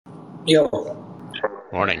Yo,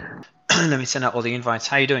 Morning. Let me send out all the invites.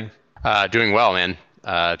 How you doing? Doing well, man.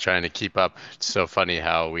 Trying to keep up. It's so funny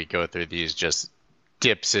how we go through these just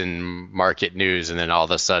dips in market news, and then all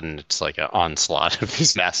of a sudden it's like an onslaught of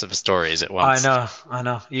these massive stories at I once. know, I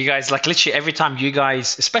know. You guys, like literally every time you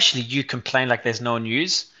guys, especially you complain like there's no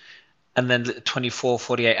news, and then 24,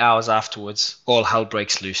 48 hours afterwards, all hell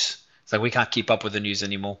breaks loose. It's like we can't keep up with the news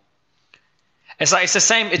anymore. It's like it's the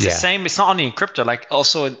same, it's the Yeah. same, it's not only in crypto, like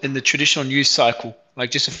also in the traditional news cycle. Like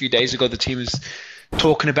just a few days ago, the team was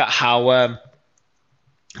talking about how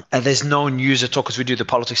and there's no news at all because we do the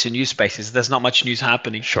politics and news spaces. There's not much news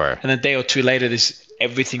happening. Sure. And a day or two later, this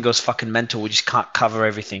everything goes fucking mental. We just can't cover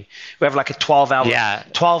everything. We have like a 12 hour Yeah.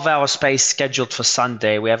 12-hour space scheduled for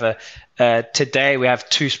Sunday. We have a today we have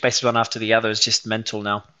two spaces one after the other. It's just mental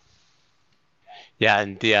now. Yeah,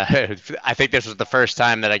 and I think this was the first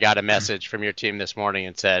time that I got a message from your team this morning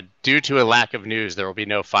and said, due to a lack of news, there will be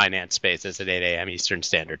no finance spaces at 8 a.m. Eastern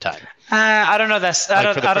Standard Time. I don't know. That's I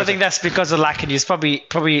Like don't. I don't think that's because of lack of news. Probably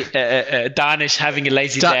Danish having a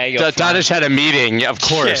lazy day. Danish had a meeting, of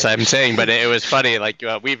course, Yeah. I'm saying, but it was funny. Like,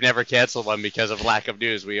 we've never canceled one because of lack of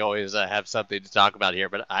news. We always have something to talk about here,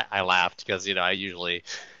 but I laughed because, I usually,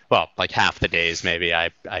 well, like half the days maybe I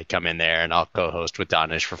come in there and I'll co-host with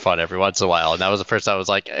Danish for fun every once in a while. And that was the first time I was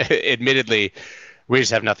like, admittedly, we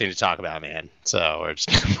just have nothing to talk about, man. So we're just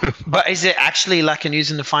But is it actually lack of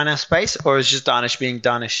news in the finance space, or is just Danish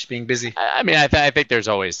being busy? I mean, I think there's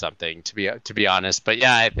always something to be honest, but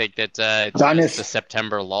yeah, I think that it's Danish, just the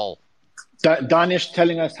September lull. Danish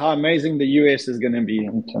telling us how amazing the US is going to be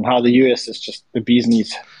and how the US is just the bee's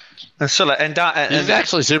knees. And so, He's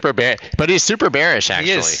actually super bear, but he's super bearish.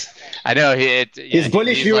 Actually, is. I know He's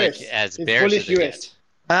bullish he's US. like as He's bearish bullish as it US. gets.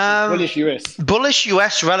 Bullish US. Bullish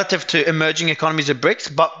US relative to emerging economies of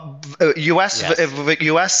BRICS, but US Yes.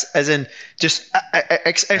 US as in just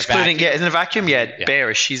excluding vacuum. in a vacuum, Yeah.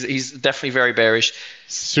 bearish. He's definitely very bearish.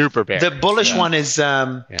 Super bearish. The bullish Yeah. one is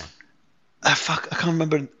Yeah. fuck, I can't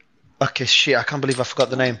remember. Okay, shit, I can't believe I forgot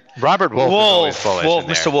the name. Robert Wolf is always bullish. Wolf, in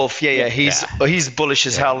there. Mr. Wolf. Yeah, he's bullish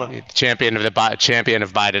as hell. Champion of champion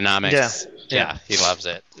of Bidenomics. Yeah. He loves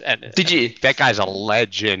it. And Did you? That guy's a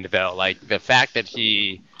legend, though. Like the fact that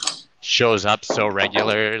he shows up so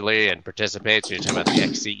regularly and participates. You're talking about the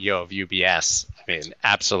ex-CEO of UBS. I mean,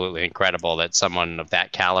 absolutely incredible that someone of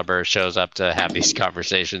that caliber shows up to have these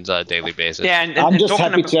conversations on a daily basis. Yeah, and I'm just talking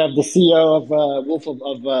happy about, to have the CEO of Wolf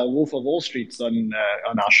of Wall Street on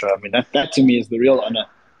our show. I mean, that to me is the real honor.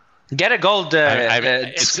 get a gold.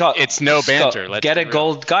 Scott, it's no banter. Scott, Let's get be a real.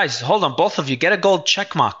 gold, guys. Hold on, both of you. Get a gold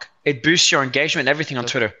check mark. It boosts your engagement and everything on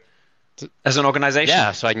Twitter as an organization.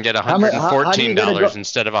 Yeah, so I can get How do you $114 get a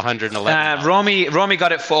instead of $111. Romy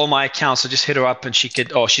got it for all my accounts, so just hit her up and she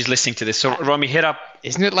could. Oh, she's listening to this. So Romy, hit up,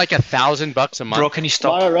 Isn't it like $1,000 a month? bro. Can you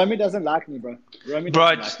stop? Bro, Romy doesn't like me, bro. Romy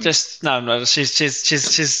Bro, doesn't like me. just no.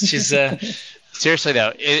 She's Seriously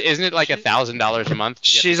though, isn't it like $1,000 a month?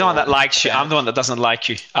 to get she's the one that gold? likes you. I'm the one that doesn't like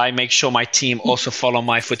you. I make sure my team also follow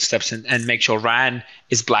my footsteps and make sure Ran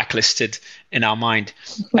is blacklisted in our mind.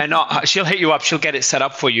 And she'll hit you up. She'll get it set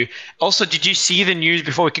up for you. Also, did you see the news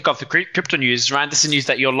before we kick off the crypto news? Ran, this is news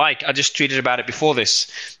that you'll like. I just tweeted about it before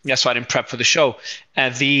this. That's why I didn't prep for the show.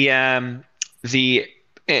 The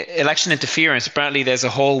election interference. Apparently, there's a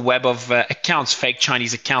whole web of accounts, fake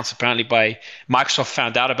Chinese accounts. Apparently, by Microsoft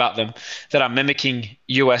found out about them that are mimicking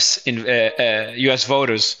U.S.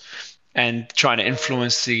 voters and trying to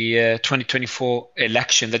influence the 2024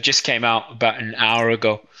 election that just came out about an hour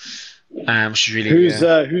ago. Which is really Who's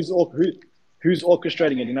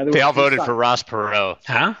orchestrating it? You know, They all voted for Ross Perot.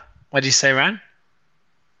 huh? What did you say, Ran?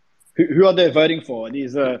 Who are they voting for? Are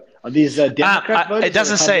these Democrat voters? It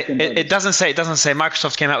doesn't or say. Republican voters? It doesn't say. It doesn't say.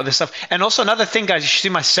 Microsoft came out with this stuff. And also another thing, guys, you should see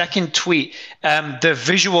my second tweet. The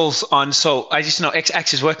visuals on. So I just know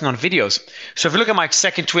X is working on videos. So if you look at my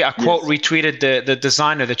second tweet, I quote retweeted the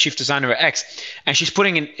designer, the chief designer at X, and she's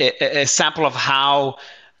putting in a sample of how.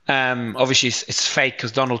 Obviously, it's fake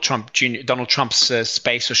because Donald Trump's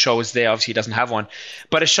space or show is there. Obviously, he doesn't have one,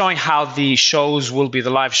 but it's showing how the shows will be, the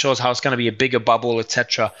live shows, how it's going to be a bigger bubble,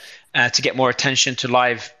 etc., to get more attention to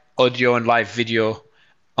live audio and live video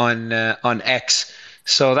on X.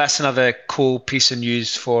 So that's another cool piece of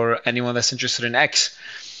news for anyone that's interested in X.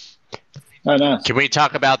 Oh, no. Can we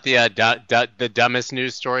talk about the dumbest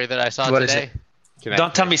news story that I saw What is today?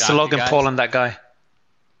 Don't tell me it's Logan Paul and that guy.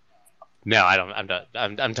 No, I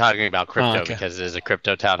don't. I'm talking about crypto Oh, okay. because it is a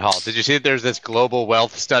crypto town hall. Did you see that there's this global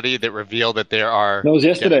wealth study that revealed that there are? That was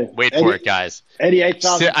yesterday. Wait for it, guys.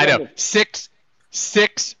 88,000. I know six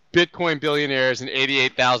Bitcoin billionaires and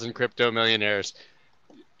 88,000 crypto millionaires.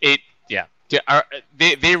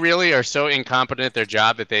 They really are so incompetent at their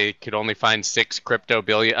job that they could only find 6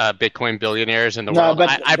 Bitcoin billionaires in the world.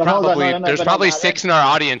 But, there's probably 6 in our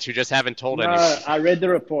audience who just haven't told anyone. I read the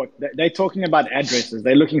report. They're talking about addresses.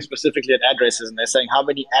 They're looking specifically at addresses, and they're saying how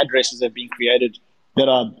many addresses have been created that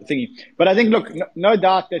are thingy. But I think, look, no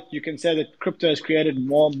doubt that you can say that crypto has created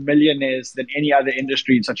more millionaires than any other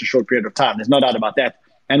industry in such a short period of time. There's no doubt about that.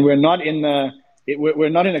 And we're not in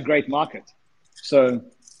a great market. So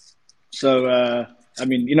I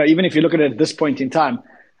mean, even if you look at it at this point in time,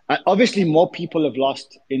 obviously more people have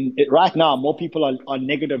lost in it right now. More people are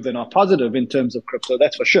negative than are positive in terms of crypto.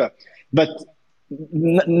 That's for sure. But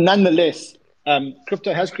nonetheless,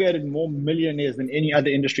 crypto has created more millionaires than any other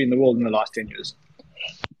industry in the world in the last 10 years.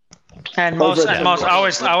 And I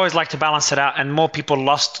always like to balance it out. And more people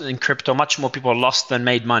lost in crypto, much more people lost than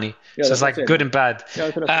made money. Yeah, so it's like good and bad.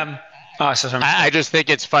 Yeah, I just think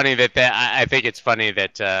it's funny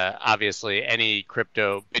that obviously any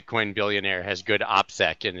crypto Bitcoin billionaire has good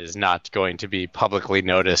OPSEC and is not going to be publicly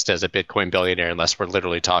noticed as a Bitcoin billionaire unless we're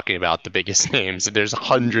literally talking about the biggest names. There's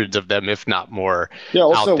hundreds of them, if not more,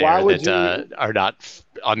 out there that are not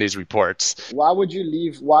on these reports. Why would you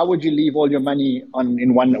leave all your money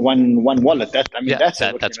in one wallet?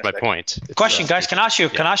 That's my point. Question, guys, can I ask you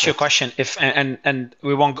a question? And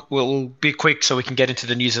we'll be quick so we can get into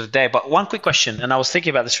the news of the day. But one quick question, and I was thinking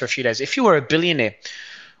about this for a few days. If you were a billionaire,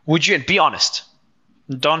 would you be honest?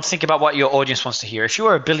 Don't think about what your audience wants to hear. If you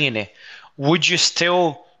were a billionaire, would you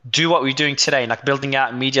still do what we're doing today, like building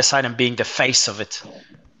out a media site and being the face of it?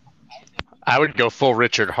 I would go full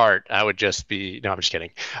Richard Hart. I would just be – no, I'm just kidding.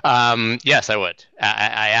 Yes, I would.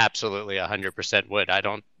 I absolutely 100% would. I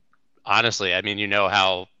don't – honestly, I mean, you know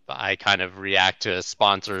how I kind of react to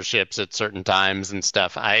sponsorships at certain times and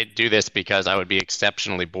stuff. I do this because I would be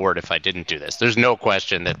exceptionally bored if I didn't do this. There's no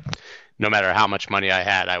question that no matter how much money I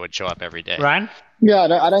had, I would show up every day. Ryan? Yeah,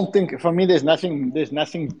 I don't think – for me, there's nothing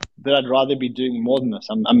that I'd rather be doing more than this.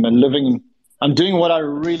 I'm doing what I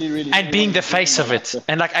really and being the face of it,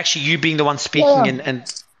 and like actually you being the one speaking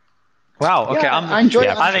and wow, okay, I enjoy.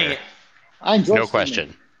 I enjoy. No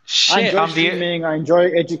question. Shit, I enjoy streaming. I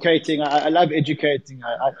enjoy educating. I love educating.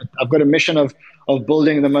 I've got a mission of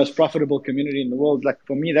building the most profitable community in the world. Like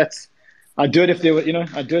for me, I do it if there were,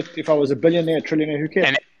 I do it if I was a billionaire, a trillionaire. Who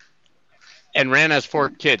cares? And Ran has 4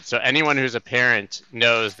 kids, so anyone who's a parent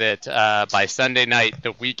knows that by Sunday night,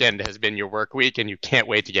 the weekend has been your work week, and you can't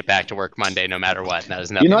wait to get back to work Monday, no matter what. And that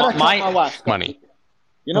is nothing. My wife, money.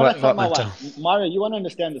 You know what I told my wife? Mario, you want to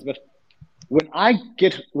understand this, but when I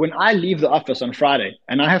leave the office on Friday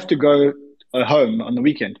and I have to go home on the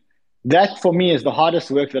weekend, that for me is the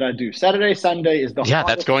hardest work that I do. Saturday, Sunday is the hardest. Yeah,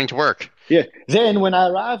 that's going to work. Yeah. Then when I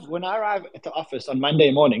arrive at the office on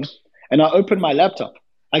Monday morning and I open my laptop,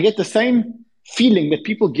 I get the same feeling that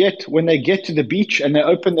people get when they get to the beach and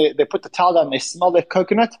they put the towel down, they smell their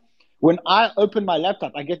coconut. When I open my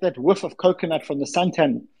laptop, I get that whiff of coconut from the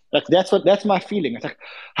suntan. Like that's my feeling. It's like,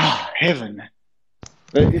 heaven.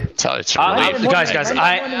 It's really guys. All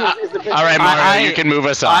right, Mario, you can move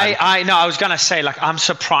us on. I was gonna say, like, I'm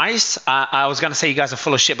surprised. I was gonna say you guys are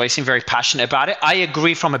full of shit, but you seem very passionate about it. I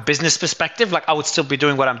agree from a business perspective. Like, I would still be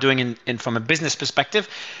doing what I'm doing in from a business perspective,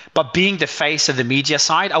 but being the face of the media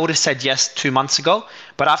side, I would have said yes 2 months ago.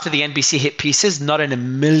 But after the NBC hit pieces, not in a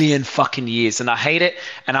million fucking years, and I hate it.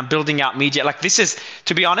 And I'm building out media. Like, this is,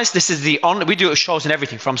 to be honest, this is the only, we do shows and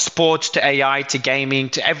everything from sports to AI to gaming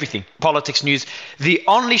to everything, politics, news. The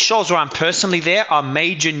only shows where I'm personally there are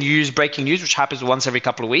major news, breaking news, which happens once every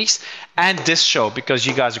couple of weeks, and this show, because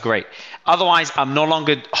you guys are great. Otherwise, I'm no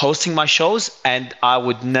longer hosting my shows, and I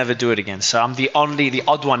would never do it again. So I'm the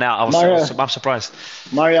odd one out. I'm surprised.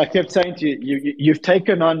 Mario, I kept saying to you, you've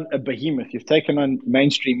taken on a behemoth. You've taken on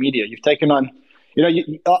mainstream media. You've taken on,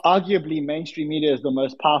 arguably mainstream media is the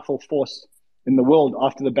most powerful force in the world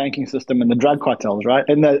after the banking system and the drug cartels, right?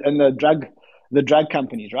 And the drug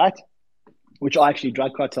companies, right? Which are actually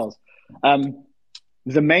drug cartels.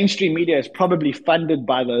 The mainstream media is probably funded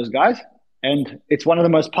by those guys, and it's one of the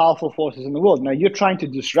most powerful forces in the world. Now, you're trying to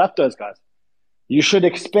disrupt those guys. You should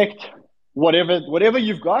expect whatever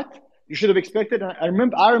you've got, you should have expected. I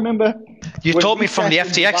remember. You told me from the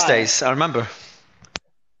FTX days, I remember.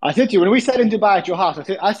 I said to you, when we sat in Dubai at your house,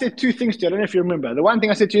 I said 2 things to you. I don't know if you remember. The one thing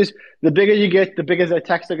I said to you is, the bigger you get, the bigger the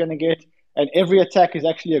attacks are going to get. And every attack is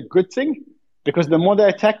actually a good thing, because the more they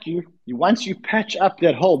attack you, once you patch up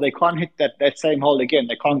that hole, they can't hit that same hole again.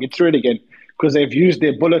 They can't get through it again because they've used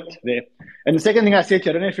their bullet there. And the second thing I said to you,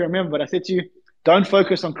 I don't know if you remember, but I said to you, don't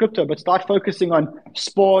focus on crypto, but start focusing on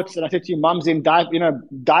sports. And I said to you, mums in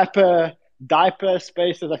diaper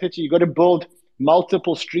spaces. I said to you, you got to build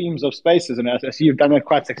multiple streams of spaces. And I see you've done that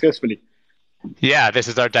quite successfully. Yeah, this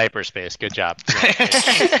is our diaper space. Good job.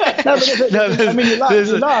 No, but I mean,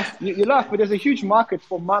 you laugh, but there's a huge market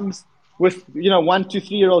for mums with 1 to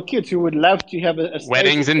 3 year old kids who would love to have a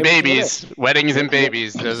Weddings and babies. Weddings and Yeah,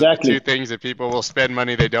 babies. Those exactly. are the two things that people will spend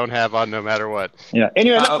money they don't have on no matter what. Yeah.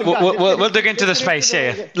 Anyway, we'll dig into the space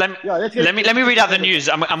here. Let me read out the news.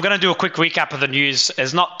 I'm going to do a quick recap of the news.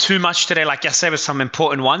 There's not too much today, like yesterday, with some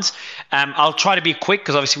important ones. I'll try to be quick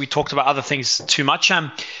because obviously we talked about other things too much.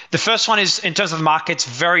 The first one is in terms of markets,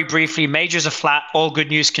 very briefly. Majors are flat. All good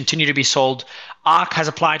news continue to be sold. ARK has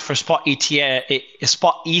applied for a spot ETF, a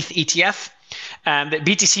spot ETH ETF. The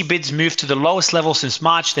BTC bids moved to the lowest level since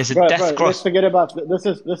March. There's a death cross. Let's forget about this.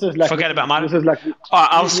 This is like forget about mine. This is like.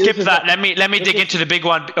 I'll skip that. Let me dig into the big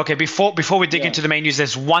one. Okay, before we dig into the main news,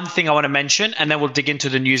 there's one thing I want to mention, and then we'll dig into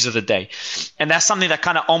the news of the day. And that's something that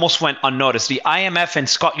kind of almost went unnoticed. The IMF, and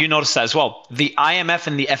Scott, you noticed that as well. The IMF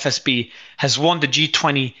and the FSB has warned the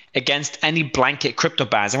G20 against any blanket crypto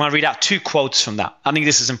bans. I'm going to read out two quotes from that. I think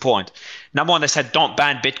this is important. Number one, they said don't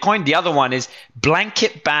ban Bitcoin. The other one is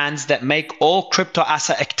blanket bans that make all crypto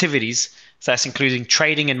asset activities, so that's including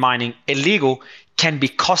trading and mining, illegal, can be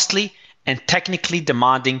costly and technically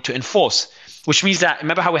demanding to enforce. Which means that,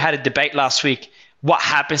 remember how we had a debate last week, what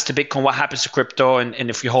happens to Bitcoin, what happens to crypto, and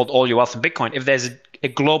if you hold all your wealth in Bitcoin, if there's a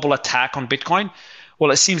global attack on Bitcoin, well,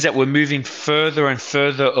 it seems that we're moving further and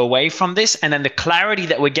further away from this. And then the clarity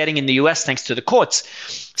that we're getting in the US, thanks to the courts,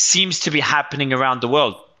 seems to be happening around the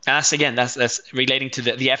world. And that's relating to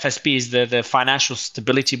the FSB's, the Financial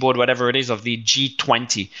Stability Board, whatever it is, of the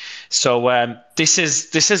G20. So this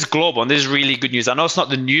is global, and this is really good news. I know it's not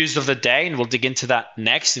the news of the day, and we'll dig into that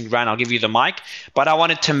next. And Ryan, I'll give you the mic. But I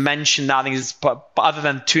wanted to mention that. I think other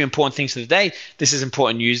than two important things of the day, this is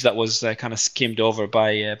important news that was kind of skimmed over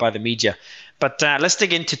by the media. But let's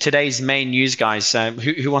dig into today's main news, guys.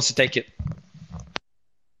 Who wants to take it?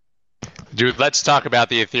 Dude, let's talk about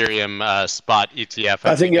the Ethereum spot ETF.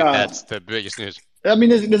 I think that's the biggest news. I mean,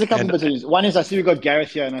 there's a couple of bits of news. One is I see we've got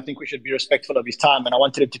Gareth here, and I think we should be respectful of his time. And I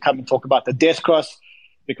wanted him to come and talk about the death cross,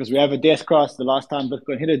 because we have a death cross. The last time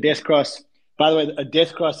Bitcoin hit a death cross. By the way, a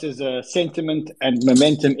death cross is a sentiment and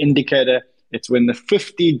momentum indicator. It's when the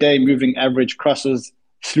 50-day moving average crosses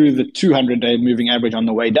through the 200-day moving average on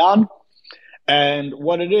the way down. And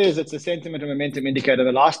what it is, it's a sentiment and momentum indicator.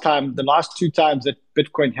 The last two times that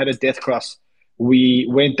Bitcoin had a death cross, we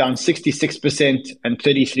went down 66% and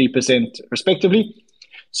 33% respectively.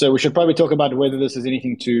 So we should probably talk about whether this is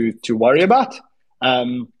anything to worry about.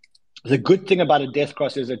 The good thing about a death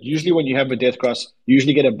cross is that usually when you have a death cross, you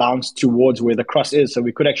usually get a bounce towards where the cross is. So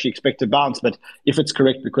we could actually expect a bounce, but if it's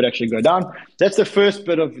correct, we could actually go down. That's the first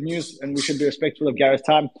bit of news, and we should be respectful of Gareth's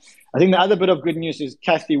time. I think the other bit of good news is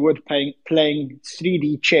Cathie Wood playing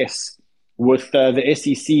 3D chess with the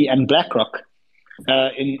SEC and BlackRock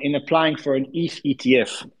in applying for an ETH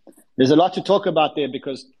ETF. There's a lot to talk about there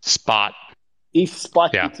because spot ETH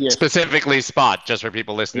spot ETF. Specifically spot, just for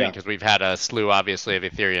people listening, because we've had a slew, obviously, of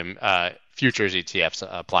Ethereum futures ETFs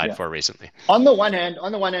applied for recently. On the one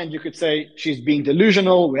hand, you could say she's being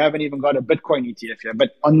delusional. We haven't even got a Bitcoin ETF yet.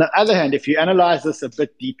 But on the other hand, if you analyze this a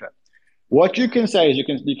bit deeper, what you can say is you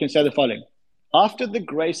can say the following. After the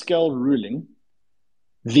grayscale ruling,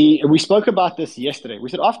 we spoke about this yesterday. We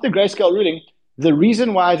said after the grayscale ruling, the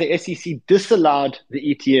reason why the SEC disallowed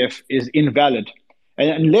the ETF is invalid. And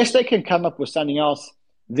unless they can come up with something else,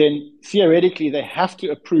 then theoretically they have to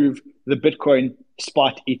approve the Bitcoin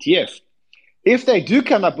spot ETF. If they do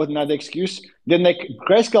come up with another excuse, then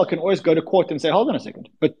Grayscale can always go to court and say, hold on a second.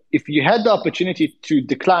 But if you had the opportunity to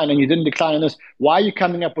decline and you didn't decline on this, why are you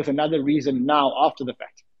coming up with another reason now after the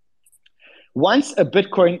fact? Once a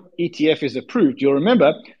Bitcoin ETF is approved, you'll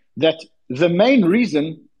remember that the main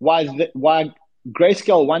reason why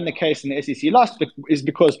Grayscale won the case and the SEC lost is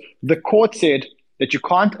because the court said that you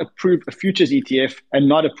can't approve a futures ETF and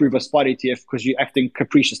not approve a spot ETF because you're acting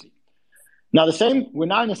capriciously. Now, we're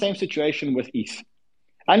now in the same situation with ETH.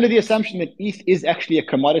 Under the assumption that ETH is actually a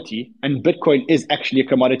commodity and Bitcoin is actually a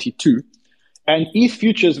commodity too. And ETH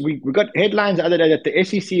futures, we got headlines the other day that the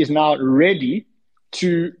SEC is now ready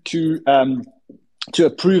to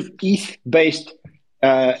approve ETH-based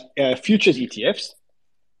futures ETFs.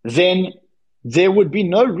 Then there would be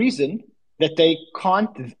no reason that they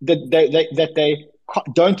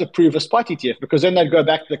don't approve a spot ETF, because then they'd go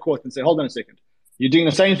back to the court and say, hold on a second. You're doing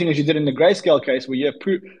the same thing as you did in the Grayscale case where you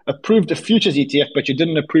approved a futures ETF, but you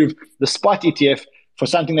didn't approve the spot ETF for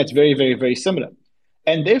something that's very, very, very similar.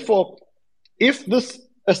 And therefore, if this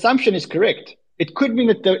assumption is correct, it could mean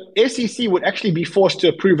that the SEC would actually be forced to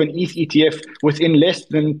approve an ETH ETF within less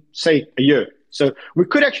than, say, a year. So we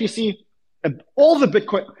could actually see all the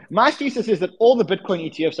Bitcoin. My thesis is that all the Bitcoin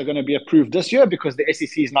ETFs are going to be approved this year because the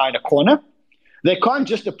SEC is now in a corner. They can't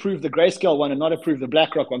just approve the Grayscale one and not approve the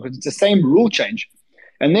BlackRock one because it's the same rule change.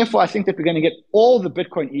 And therefore, I think that we're going to get all the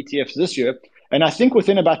Bitcoin ETFs this year. And I think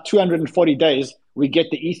within about 240 days, we get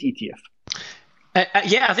the ETH ETF.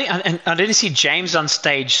 Yeah, I think, and I didn't see James on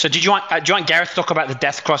stage. So do you want Gareth to talk about the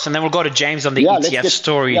death cross, and then we'll go to James on the ETF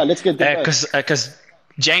story? Yeah, let's get that. Because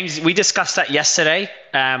James, we discussed that yesterday.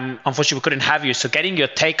 Unfortunately, we couldn't have you. So getting your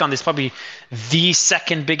take on this, probably the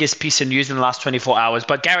second biggest piece of news in the last 24 hours.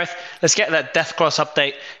 But Gareth, let's get that death cross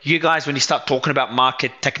update. You guys, when you start talking about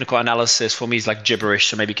market technical analysis, for me, is like gibberish.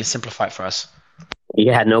 So maybe you can simplify it for us.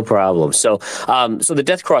 Yeah, no problem. So the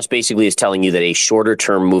death cross basically is telling you that a shorter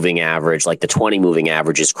term moving average, like the 20 moving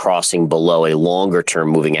average, is crossing below a longer term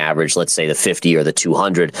moving average, let's say the 50 or the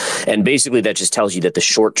 200. And basically that just tells you that the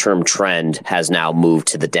short term trend has now moved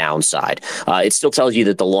to the downside. It still tells you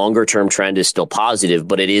that the longer term trend is still positive,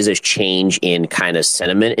 but it is a change in kind of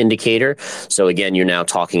sentiment indicator. So again, you're now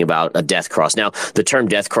talking about a death cross. Now, the term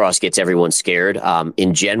death cross gets everyone scared.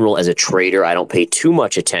 In general, as a trader, I don't pay too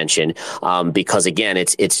much attention because again,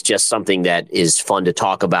 it's just something that is fun to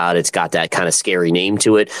talk about. It's got that kind of scary name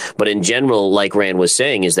to it. But in general, like Rand was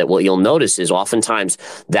saying, is that what you'll notice is oftentimes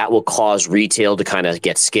that will cause retail to kind of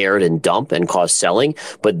get scared and dump and cause selling.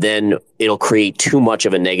 But then it'll create too much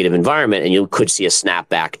of a negative environment and you could see a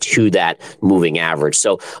snapback to that moving average.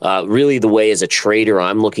 So really the way as a trader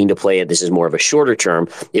I'm looking to play it, this is more of a shorter term.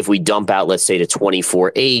 If we dump out, let's say to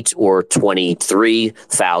 24.8 or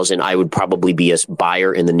 23,000, I would probably be a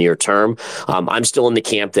buyer in the near term. I'm still in the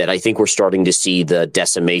camp that I think we're starting to see the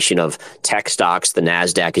decimation of tech stocks. The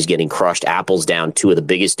NASDAQ is getting crushed. Apple's down 2 of the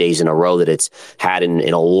biggest days in a row that it's had in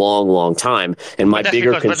a long, long time. And my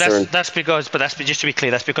bigger concern... But that's just to be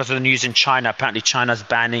clear, that's because of the news in China. Apparently China's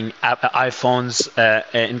banning iPhones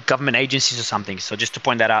in government agencies or something. So just to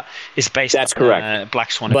point that out, it's based that's correct.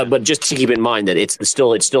 Black Swan. But just to keep in mind that it's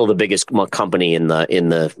still the biggest company in the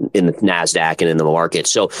NASDAQ and in the market.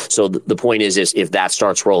 So the point is if that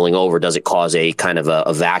starts rolling over, does it cause a kind of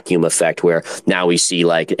a vacuum effect where now we see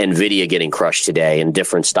like Nvidia getting crushed today and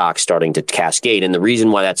different stocks starting to cascade? And the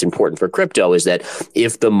reason why that's important for crypto is that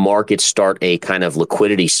if the markets start a kind of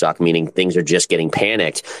liquidity suck, meaning things are just getting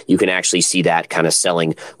panicked, you can actually see that kind of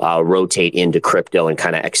selling rotate into crypto and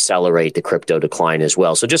kind of accelerate the crypto decline as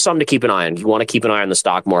well. So just something to keep an eye on. You want to keep an eye on the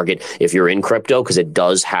stock market if you're in crypto because it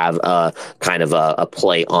does have a kind of a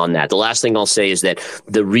play on that. The last thing I'll say is that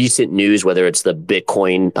the recent news, whether it's the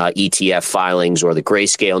Bitcoin ETF filings or the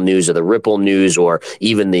Grayscale news or the Ripple news or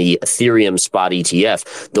even the Ethereum spot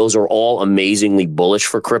ETF, those are all amazingly bullish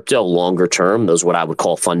for crypto longer term. Those are what I would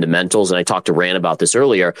call fundamentals. And I talked to Rand about this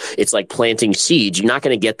earlier. It's like planting seeds. You're not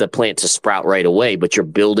going to get the plant to sprout right away, but you're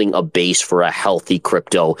building a base for a healthy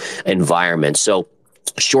crypto environment. So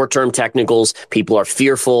short-term technicals, people are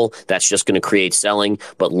fearful. That's just going to create selling.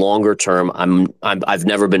 But longer term, I've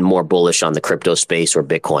never been more bullish on the crypto space or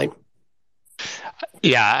Bitcoin.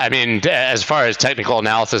 Yeah, I mean, as far as technical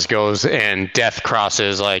analysis goes and death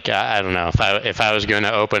crosses, like I don't know, if I was going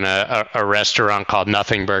to open a restaurant called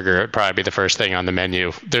Nothing Burger, it'd probably be the first thing on the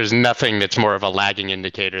menu. There's nothing that's more of a lagging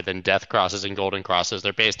indicator than death crosses and golden crosses.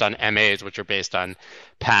 They're based on MAs, which are based on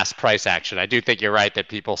past price action. I do think you're right that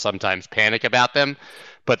people sometimes panic about them,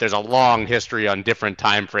 but there's a long history on different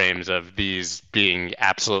time frames of these being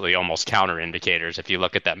absolutely almost counter indicators if you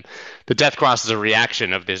look at them. The death cross is a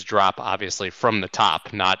reaction of this drop, obviously, from the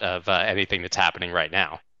top, not of anything that's happening right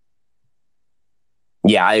now.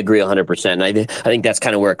 Yeah, I agree 100%. And I think that's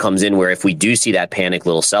kind of where it comes in, where if we do see that panic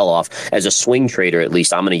little sell-off, as a swing trader, at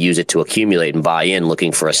least I'm going to use it to accumulate and buy in,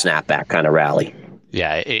 looking for a snapback kind of rally.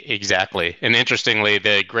 Yeah, exactly. And interestingly,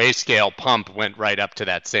 the Grayscale pump went right up to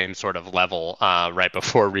that same sort of level right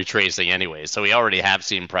before retracing anyway. So we already have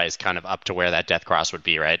seen price kind of up to where that death cross would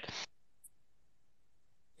be, right?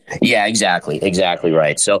 Yeah, exactly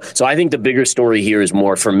right. So I think the bigger story here is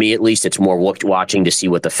more, for me at least, it's more watching to see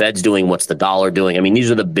what the Fed's doing, what's the dollar doing. I mean,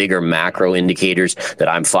 these are the bigger macro indicators that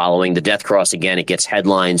I'm following. The death cross, again, it gets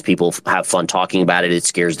headlines. People have fun talking about it. It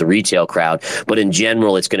scares the retail crowd. But in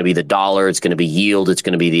general, it's going to be the dollar, it's going to be yield, it's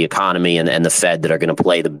going to be the economy and the Fed that are going to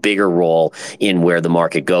play the bigger role in where the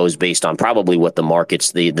market goes based on probably what the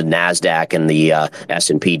markets, the NASDAQ and the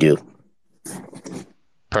S&P do.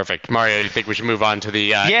 Perfect. Mario, do you think we should move on to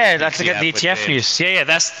the let's get the ETF news. Yeah,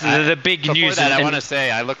 that's the big news. Before that, I want to say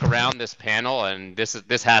I look around this panel, and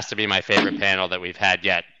this has to be my favorite panel that we've had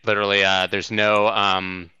yet. Literally, there's no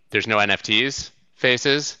NFTs.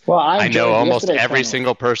 faces. Well, I know almost yesterday's every panel.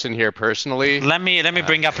 single person here personally. Let me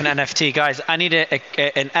bring up an NFT, guys. I need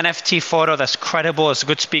an NFT photo that's credible, as a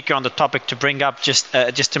good speaker on the topic to bring up, just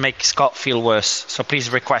to make Scott feel worse. So please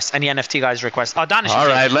request any NFT guys request. Oh, Danish. All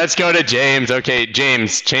right, let's go to James. Okay,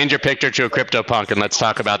 James, change your picture to a CryptoPunk and let's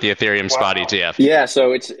talk about the Ethereum spot ETF. Yeah,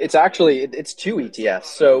 so it's actually two ETFs.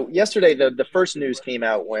 So yesterday the first news came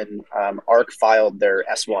out when ARK filed their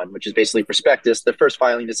S1, which is basically prospectus, the first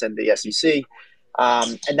filing to send to the SEC.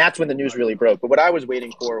 And that's when the news really broke. But what I was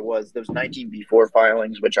waiting for was those 19B4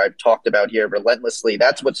 filings, which I've talked about here relentlessly.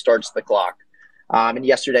 That's what starts the clock. And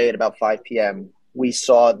yesterday at about 5 p.m., we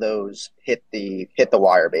saw those hit the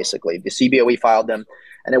wire, basically. The CBOE filed them.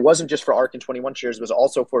 And it wasn't just for ARK and 21 shares. It was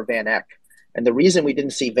also for Van Eck. And the reason we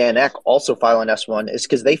didn't see Van Eck also file an S1 is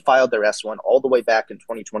because they filed their S1 all the way back in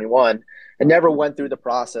 2021 and never went through the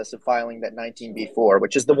process of filing that 19B4,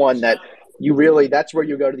 which is the one that that's where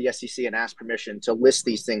you go to the SEC and ask permission to list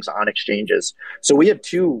these things on exchanges. So we have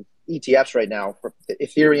two ETFs right now, for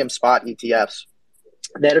Ethereum spot ETFs,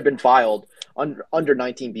 that have been filed under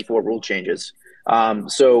 19B4 rule changes.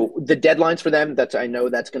 So the deadlines for them, I know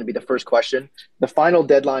that's going to be the first question. The final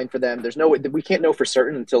deadline for them, we can't know for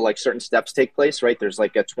certain until like certain steps take place, right? There's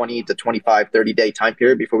like a 20 to 25, 30-day time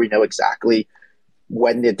period before we know exactly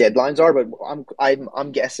when the deadlines are, but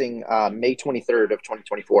I'm guessing May 23rd of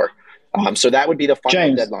 2024. So that would be the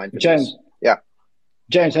final deadline for this. Yeah.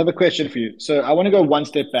 James, I have a question for you. So I want to go one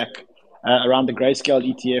step back around the Grayscale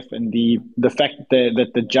ETF and the fact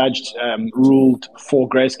that the judge ruled for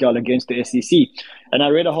Grayscale against the SEC. And I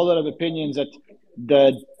read a whole lot of opinions that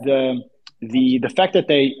the fact that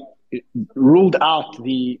they ruled out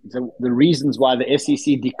the reasons why the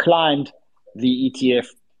SEC declined the ETF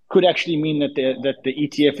could actually mean that the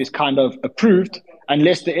ETF is kind of approved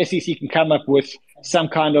unless the SEC can come up with some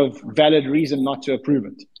kind of valid reason not to approve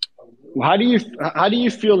it. How do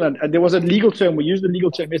you feel? And there was a legal term. We used the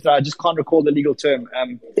legal term yesterday. I just can't recall the legal term.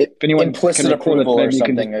 If anyone implicit can recall approval it, or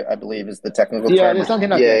something, I believe is the technical term. Yeah, there's something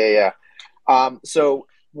like that. Yeah. So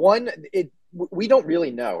we don't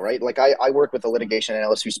really know, right? Like I work with a litigation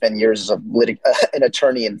analyst who spent years as an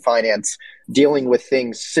attorney in finance dealing with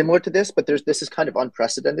things similar to this, but this is kind of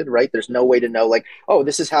unprecedented, right? There's no way to know like, oh,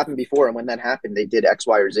 this has happened before. And when that happened, they did X,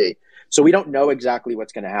 Y, or Z. So we don't know exactly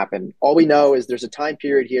what's going to happen. All we know is there's a time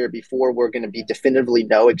period here before we're going to be definitively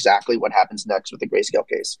know exactly what happens next with the Grayscale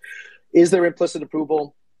case. Is there implicit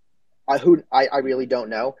approval? I really don't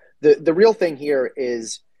know. The real thing here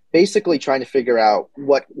is basically trying to figure out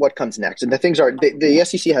what comes next. And the things are, the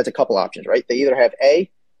SEC has a couple options, right? They either have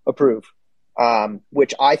A, approve,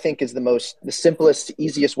 which I think is the simplest,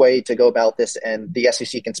 easiest way to go about this, and the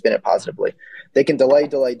SEC can spin it positively. They can delay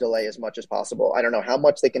as much as possible. I don't know how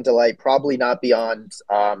much they can delay, probably not beyond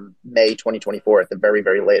May 2024 at the very,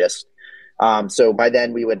 very latest. So by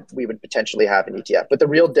then we would potentially have an ETF. But the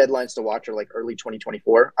real deadlines to watch are like early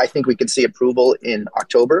 2024. I think we could see approval in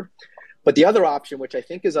October. But the other option, which I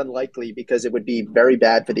think is unlikely because it would be very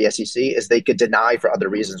bad for the SEC, is they could deny for other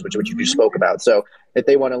reasons, which you just spoke about. So if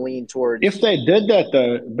they want to lean towards... If they did that,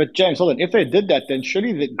 though, but James, hold on. If they did that, then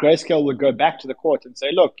surely the Grayscale would go back to the court and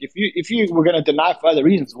say, look, if you were going to deny for other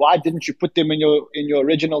reasons, why didn't you put them in your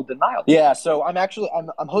original denial? Yeah, so I'm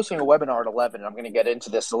hosting a webinar at 11, and I'm going to get into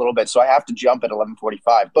this a little bit, so I have to jump at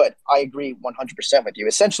 11:45. But I agree 100% with you.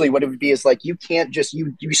 Essentially, what it would be is like you can't just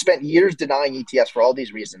you spent years denying ETFs for all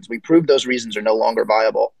these reasons. We proved those reasons are no longer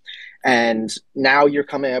viable. And now you're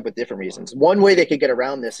coming up with different reasons. One way they could get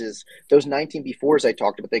around this is those 19B4s I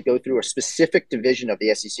talked about. They go through a specific division of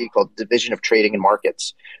the SEC called Division of Trading and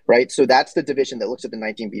Markets, right? So that's the division that looks at the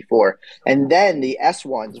 19B4. And then the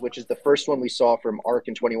S1s, which is the first one we saw from ARK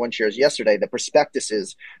and 21 shares yesterday, the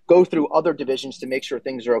prospectuses go through other divisions to make sure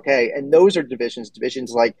things are okay. And those are divisions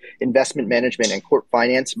like investment management and corp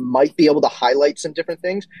finance might be able to highlight some different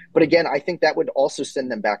things. But again, I think that would also send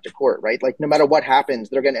them back to court, right? Like no matter what happens,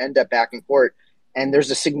 they're going to end up back in court, and there's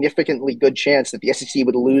a significantly good chance that the SEC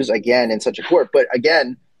would lose again in such a court. But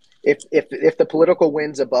again, if the political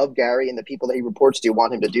wins above Gary and the people that he reports to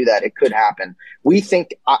want him to do that, it could happen.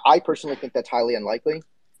 I personally think that's highly unlikely.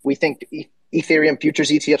 We think Ethereum futures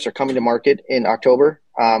ETFs are coming to market in October.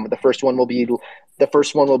 The first one will be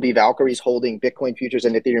Valkyrie's holding Bitcoin futures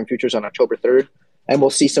and Ethereum futures on October 3rd, and we'll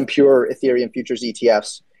see some pure Ethereum futures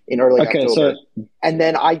ETFs in early October. And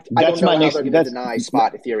then I don't know how they're going to deny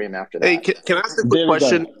spot Ethereum after that. Hey, can I ask a quick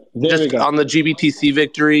question just on the GBTC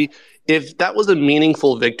victory? If that was a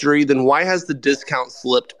meaningful victory, then why has the discount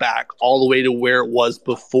slipped back all the way to where it was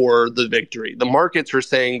before the victory? The markets are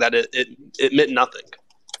saying that it meant nothing.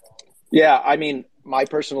 Yeah, I mean, my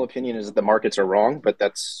personal opinion is that the markets are wrong, but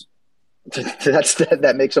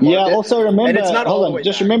that makes a market. Yeah. Also remember, and it's not all the way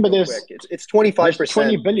just back, remember this. It's 25%.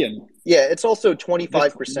 20 billion. Yeah, it's also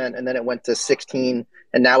 25%, and then it went to 16,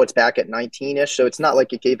 and now it's back at 19-ish. So it's not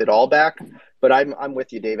like it gave it all back. But I'm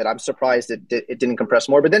with you, David. I'm surprised it didn't compress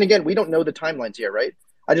more. But then again, we don't know the timelines here, right?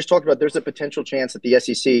 I just talked about there's a potential chance that the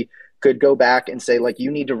SEC could go back and say, like,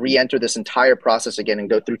 you need to re-enter this entire process again and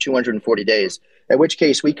go through 240 days, at which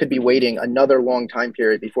case we could be waiting another long time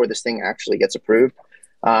period before this thing actually gets approved.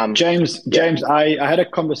 James, I had a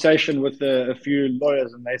conversation with a few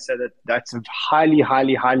lawyers, and they said that that's a highly,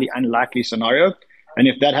 highly, highly unlikely scenario. And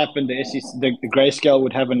if that happened, the SEC, the Grayscale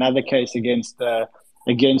would have another case against the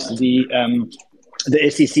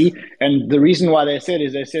SEC. And the reason why they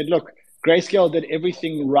said, look, Grayscale did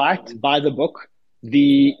everything right by the book.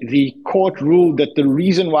 The court ruled that the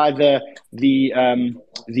reason why the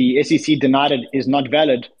SEC denied it is not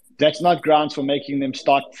valid. That's not grounds for making them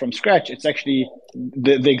start from scratch. It's actually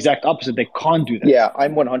the exact opposite. They can't do that. Yeah,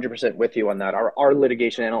 I'm 100% with you on that. Our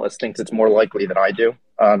litigation analyst thinks it's more likely that I do.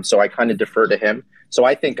 So I kind of defer to him. So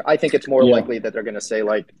I think it's more likely that they're going to say,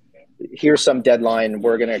 like, here's some deadline.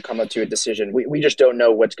 We're going to come up to a decision. We just don't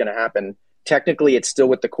know what's going to happen. Technically, it's still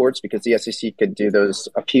with the courts because the SEC could do those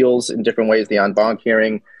appeals in different ways, the en banc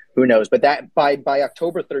hearing, who knows. But that by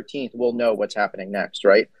October 13th, we'll know what's happening next,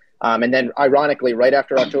 right? And then, ironically, right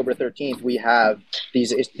after October 13th, we have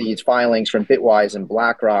these filings from Bitwise and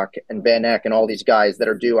BlackRock and Van Eck and all these guys that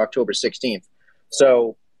are due October 16th.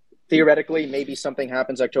 So theoretically, maybe something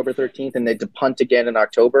happens October 13th and they punt again in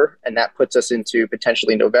October, and that puts us into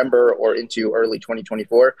potentially November or into early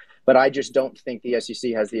 2024. But I just don't think the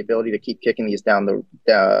SEC has the ability to keep kicking these down the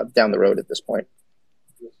road at this point.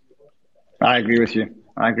 I agree with you.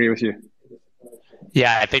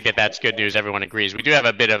 Yeah, I think that's good news. Everyone agrees. We do have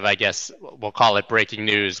a bit of, I guess, we'll call it breaking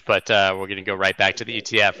news, but we're going to go right back to the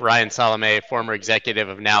ETF. Ryan Salome, former executive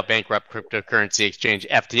of now bankrupt cryptocurrency exchange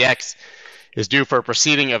FTX, is due for a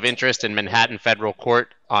proceeding of interest in Manhattan federal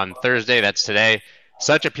court on Thursday. That's today.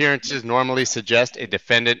 Such appearances normally suggest a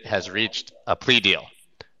defendant has reached a plea deal.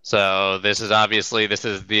 So this is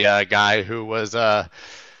the guy who was,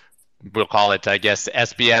 we'll call it, I guess,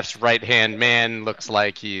 SBF's right-hand man. Looks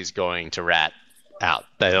like he's going to rat out.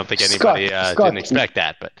 I don't think anybody Scott, didn't expect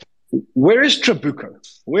that. But where is Trabucco?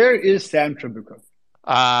 Where is Sam Trabucco?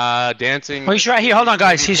 Dancing. Well, he's right here. Hold on,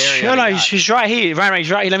 guys. He's right here. Right, he's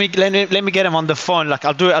right here. Let me get him on the phone. Like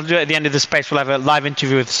I'll do it at the end of the space. We'll have a live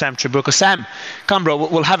interview with Sam Trabucco. Sam, come, bro.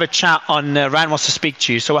 We'll have a chat on. Ryan wants to speak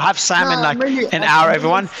to you, so we'll have Sam in an hour.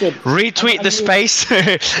 Everyone, retweet the space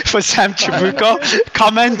for Sam Trabucco.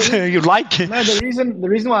 Comment you like. No, the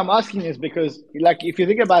reason why I'm asking is because, like, if you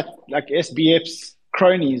think about like SBF's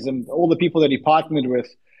cronies and all the people that he partnered with.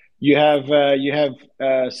 You have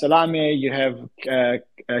Salame, you have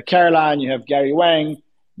Caroline, you have Gary Wang,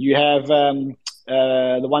 you have the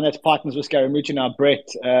one that's partners with Scaramucci now, Brett.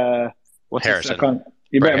 What's Harrison.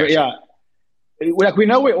 Yeah, like we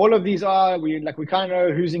know where all of these are. We kind of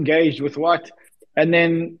know who's engaged with what. And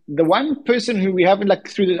then the one person who we haven't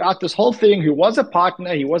throughout this whole thing, who was a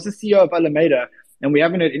partner, he was the CEO of Alameda, and we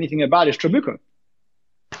haven't heard anything about is Trabucco.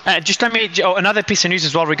 Just let me, another piece of news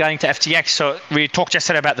as well regarding to FTX. So we talked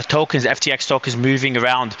yesterday about the tokens, FTX tokens moving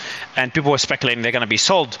around, and people were speculating they're going to be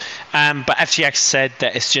sold. But FTX said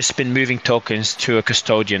that it's just been moving tokens to a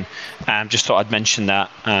custodian. Just thought I'd mention that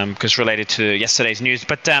because related to yesterday's news.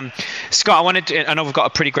 But Scott, I know we've got a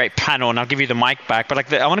pretty great panel, and I'll give you the mic back.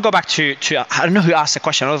 But I want to go back to I don't know who asked the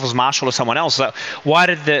question. I don't know if it was Marshall or someone else. Like, why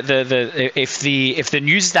did if the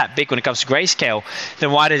news is that big when it comes to Grayscale,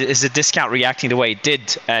 then why is the discount reacting the way it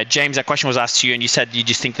did? James, that question was asked to you, and you said you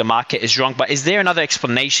just think the market is wrong. But is there another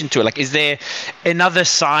explanation to it? Like, is there another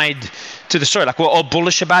side to the story? Like, we're all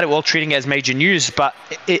bullish about it, we're all treating it as major news, but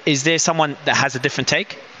is there someone that has a different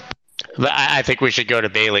take? I think we should go to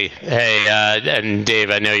Bailey. Hey, and Dave,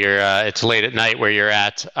 I know it's late at night where you're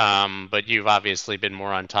at, but you've obviously been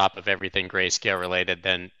more on top of everything Grayscale related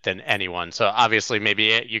than anyone. So obviously,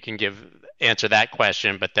 maybe you can answer that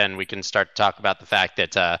question, but then we can start to talk about the fact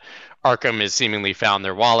that Arkham has seemingly found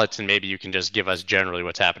their wallets, and maybe you can just give us generally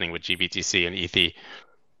what's happening with GBTC and ETH.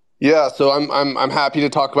 Yeah, so I'm happy to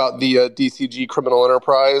talk about the DCG criminal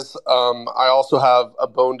enterprise. I also have a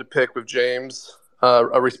bone to pick with James,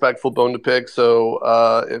 a respectful bone to pick. So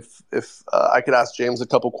if I could ask James a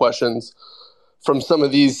couple questions from some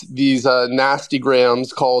of these nasty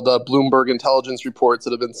grams called Bloomberg intelligence reports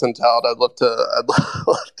that have been sent out, I'd love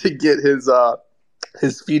to get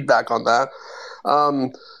his feedback on that.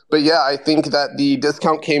 But yeah, I think that the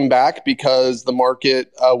discount came back because the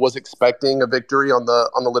market was expecting a victory on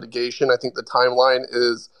the litigation. I think the timeline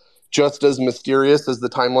is just as mysterious as the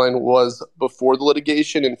timeline was before the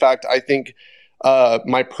litigation. In fact, I think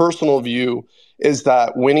my personal view is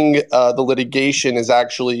that winning the litigation is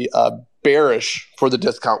actually bearish for the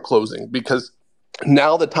discount closing, because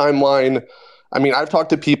now the timeline, I mean, I've talked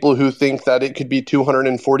to people who think that it could be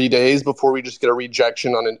 240 days before we just get a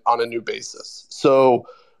rejection on a new basis. So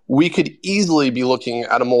we could easily be looking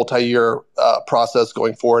at a multi-year process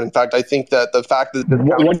going forward. In fact, I think that the fact that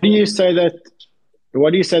what do you say that?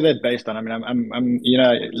 What do you say that based on? I mean, I'm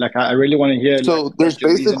like, I really want to hear. So like, there's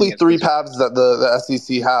basically three paths that the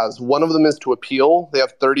SEC has. One of them is to appeal. They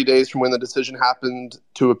have 30 days from when the decision happened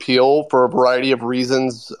to appeal for a variety of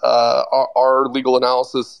reasons. Our legal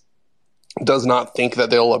analysis does not think that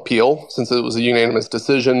they'll appeal, since it was a unanimous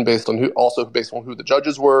decision based on who the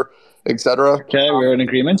judges were, etc. Okay, we're in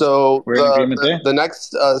agreement. So we're in agreement there. The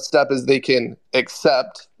next step is they can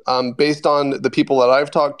accept. Based on the people that I've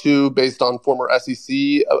talked to, based on former SEC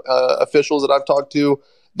officials that I've talked to,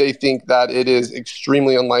 they think that it is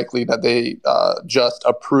extremely unlikely that they just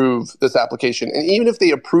approve this application. And even if they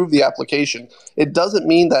approve the application, it doesn't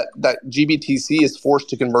mean that GBTC is forced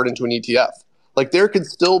to convert into an ETF. Like there could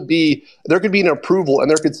be an approval, and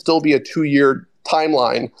there could still be a 2-year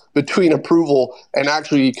timeline between approval and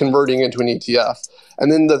actually converting into an ETF.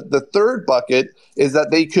 And then the third bucket is that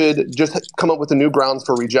they could just come up with a new grounds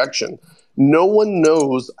for rejection. No one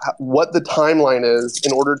knows what the timeline is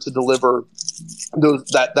in order to deliver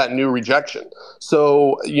that new rejection.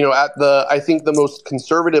 So, I think the most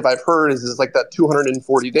conservative I've heard is like that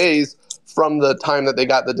 240 days from the time that they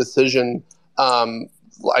got the decision.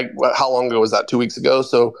 Like how long ago was that? 2 weeks ago.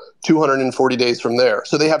 So 240 days from there.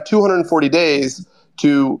 So they have 240 days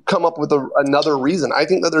to come up with another reason. I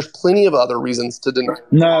think that there's plenty of other reasons to deny.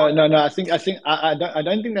 No. I don't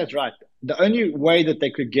think that's right. The only way that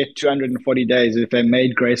they could get 240 days is if they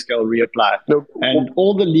made Grayscale reapply. No. And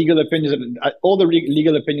all the legal opinions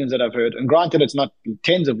that I've heard, and granted it's not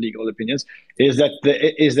tens of legal opinions, is that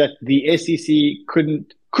the SEC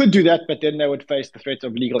could do that, but then they would face the threat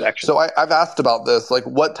of legal action. So I've asked about this, like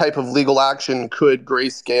what type of legal action could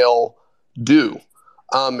Grayscale do?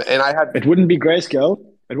 It wouldn't be Grayscale.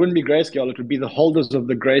 It would be the holders of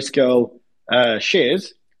the Grayscale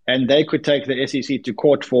shares, and they could take the SEC to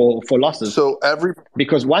court for losses.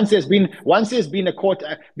 Because once there's been a court,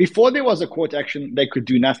 before there was a court action, they could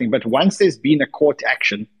do nothing. But once there's been a court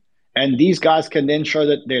action, and these guys can then show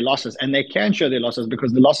that their losses, and they can show their losses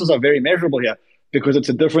because the losses are very measurable here, because it's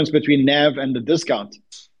a difference between NAV and the discount.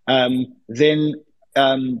 Then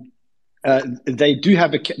they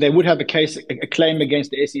would have a claim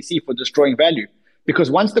against the SEC for destroying value,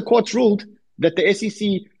 because once the courts ruled that the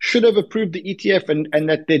SEC should have approved the ETF and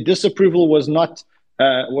that their disapproval was not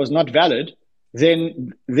valid,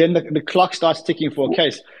 then the clock starts ticking for a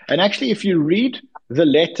case. And actually, if you read the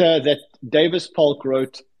letter that Davis Polk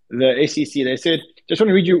wrote the SEC, they said, just want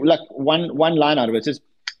to read you like one line out of it. It says,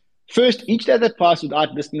 first, each day that passes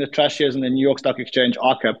without listing the trust shares in the New York Stock Exchange,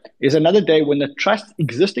 ARCA, is another day when the trust's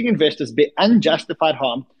existing investors bear unjustified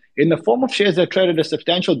harm in the form of shares that traded at a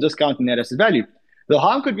substantial discount in net asset value. The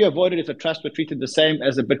harm could be avoided if the trust were treated the same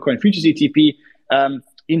as a Bitcoin futures ETP.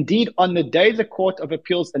 Indeed, on the day the Court of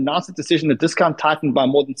Appeals announced the decision, the discount tightened by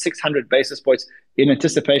more than 600 basis points in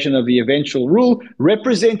anticipation of the eventual rule,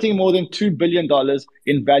 representing more than $2 billion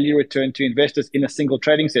in value returned to investors in a single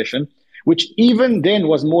trading session, which even then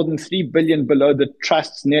was more than $3 billion below the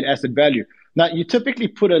trust's net asset value. Now, you typically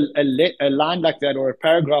put a line like that or a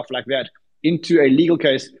paragraph like that into a legal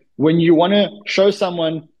case when you want to show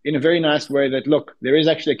someone in a very nice way that, look, there is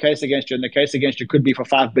actually a case against you, and the case against you could be for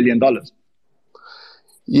 $5 billion.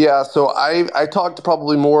 Yeah, so I talked to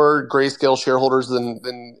probably more Grayscale shareholders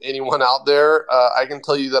than anyone out there. I can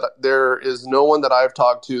tell you that there is no one that I've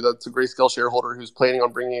talked to that's a Grayscale shareholder who's planning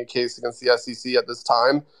on bringing a case against the SEC at this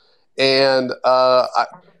time. And I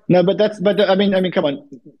mean, come on,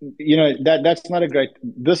 that's not a great.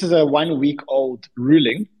 This is a 1 week old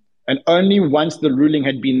ruling, and only once the ruling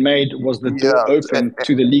had been made was the door open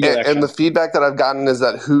to the legal action. And the feedback that I've gotten is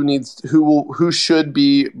that who should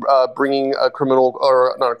be bringing a criminal,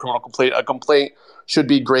 or not a criminal complaint, a complaint should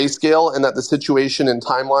be Grayscale, and that the situation and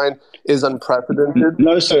timeline is unprecedented.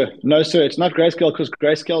 No, sir, it's not Grayscale, because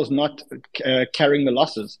Grayscale is not carrying the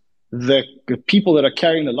losses. The people that are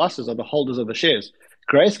carrying the losses are the holders of the shares.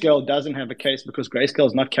 Grayscale doesn't have a case because Grayscale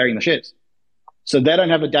is not carrying the shares. So they don't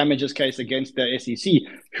have a damages case against the SEC.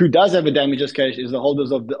 Who does have a damages case is the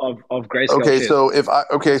holders of Grayscale. Okay,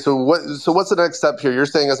 shares. so what's the next step here? You're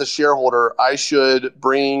saying as a shareholder, I should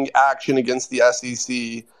bring action against the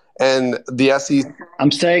SEC, and the SEC.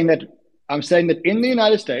 I'm saying that in the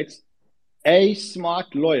United States, a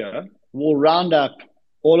smart lawyer will round up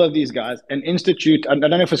all of these guys and institute, I don't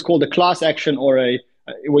know if it's called a class action or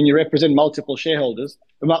when you represent multiple shareholders,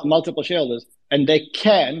 and they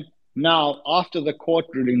can now, after the court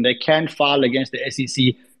ruling, they can file against the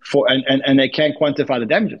SEC and they can quantify the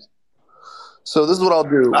damages. So this is what I'll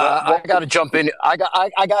do. I got to jump in. I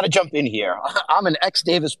got to jump in here. I'm an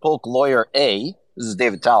ex-Davis Polk lawyer. A, this is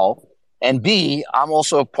David Towell, and B, I'm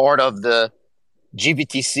also part of the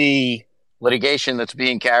GBTC litigation that's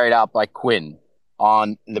being carried out by Quinn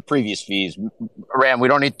on the previous fees. Ram, we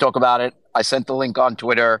don't need to talk about it. I sent the link on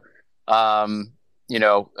Twitter. You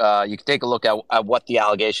can take a look at what the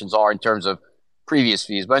allegations are in terms of previous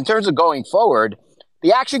fees. But in terms of going forward,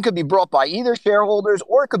 the action could be brought by either shareholders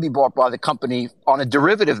or it could be brought by the company on a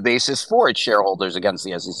derivative basis for its shareholders against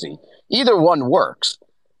the SEC. Either one works.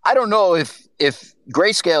 I don't know if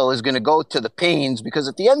Grayscale is going to go to the pains, because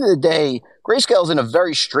at the end of the day, Grayscale is in a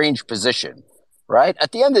very strange position, right?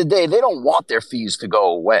 At the end of the day, they don't want their fees to go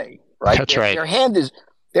away, right? That's right.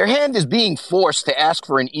 Their hand is being forced to ask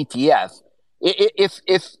for an ETF.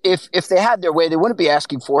 If they had their way, they wouldn't be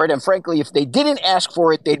asking for it. And frankly, if they didn't ask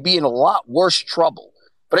for it, they'd be in a lot worse trouble.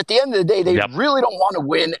 But at the end of the day, they really don't want to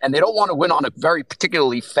win, and they don't want to win on a very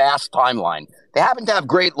particularly fast timeline. They happen to have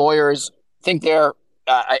great lawyers. I think they're,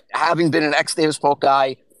 having been an ex-Davis Polk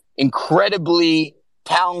guy, incredibly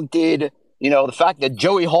talented. The fact that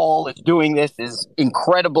Joey Hall is doing this is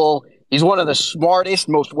incredible. He's one of the smartest,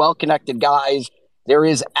 most well-connected guys there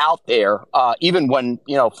is out there. Even when,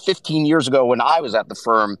 15 years ago when I was at the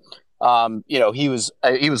firm, he was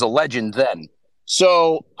a legend then.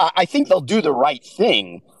 So I think they'll do the right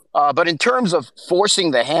thing. But in terms of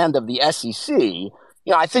forcing the hand of the SEC,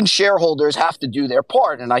 I think shareholders have to do their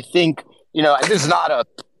part. And I think, and this is not a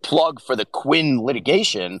plug for the Quinn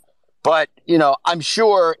litigation, but, I'm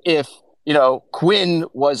sure if, Quinn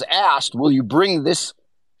was asked, will you bring this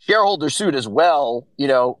shareholder suit as well,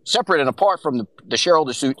 separate and apart from the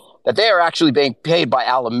shareholder suit, that they are actually being paid by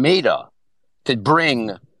Alameda to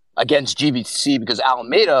bring against GBTC, because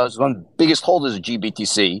Alameda is one of the biggest holders of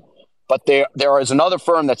GBTC, but there is another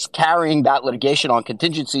firm that's carrying that litigation on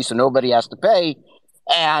contingency, so nobody has to pay,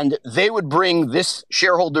 and they would bring this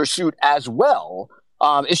shareholder suit as well.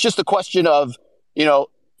 It's just a question of,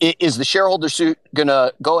 is the shareholder suit going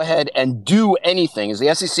to go ahead and do anything? Is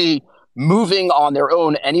the SEC moving on their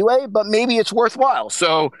own anyway? But maybe it's worthwhile.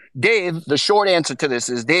 So, Dave, the short answer to this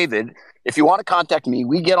is, David, if you want to contact me,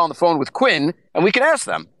 we get on the phone with Quinn and we can ask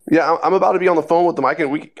them. Yeah, I'm about to be on the phone with them. I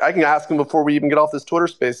can ask them before we even get off this Twitter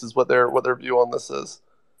Spaces what their view on this is.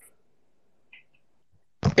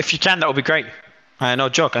 If you can, that would be great. No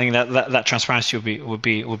joke. I think that transparency would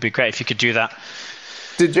be great if you could do that.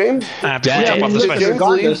 Did James? Did James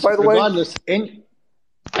leave, by the way?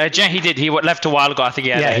 He did. He left a while ago. I think.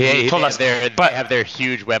 He told us. They have their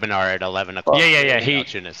huge webinar at 11 o'clock.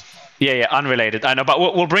 Yeah. Unrelated. I know, but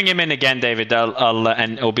we'll bring him in again, David.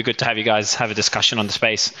 And it'll be good to have you guys have a discussion on the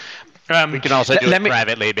space. We can also do it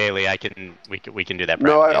privately, Bailey. We can do that privately.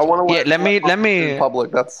 No, I want to. Let me in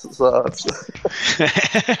public. That's. let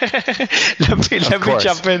me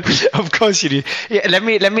jump in. Of course you do. Yeah. Let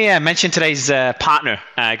me mention today's partner,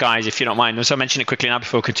 guys, if you don't mind. So I'll mention it quickly now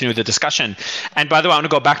before we continue with the discussion. And by the way, I want to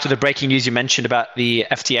go back to the breaking news you mentioned about the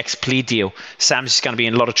FTX plea deal. Sam's going to be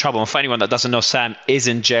in a lot of trouble. And for anyone that doesn't know, Sam is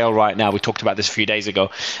in jail right now. We talked about this a few days ago.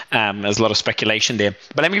 There's a lot of speculation there.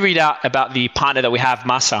 But let me read out about the partner that we have,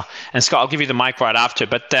 Massa. And Scott, I'll give you the mic right after.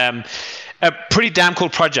 But a pretty damn cool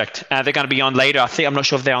project. They're going to be on later. I'm not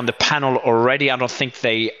sure if they're on the panel already. I don't think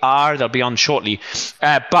they are. They'll be on shortly.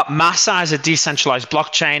 But Massa is a decentralized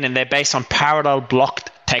blockchain, and they're based on parallel block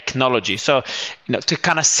technology. So, to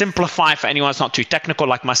kind of simplify for anyone that's not too technical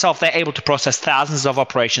like myself, they're able to process thousands of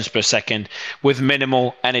operations per second with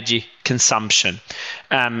minimal energy consumption.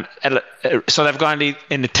 So they've gone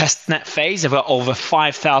in the testnet phase. They've got over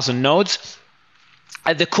 5,000 nodes.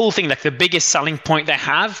 The cool thing, like the biggest selling point they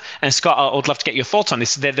have, and Scott, I would love to get your thoughts on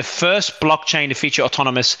this, they're the first blockchain to feature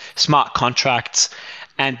autonomous smart contracts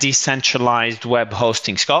and decentralized web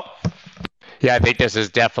hosting. Scott? Yeah, I think this is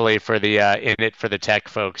definitely for the in it for the tech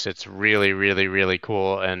folks. It's really, really, really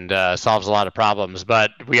cool and solves a lot of problems.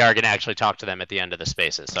 But we are going to actually talk to them at the end of the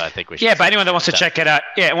spaces, so I think we should. Yeah, but anyone that wants to check it out,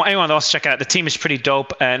 the team is pretty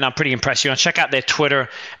dope, and I'm pretty impressed. You want to check out their Twitter.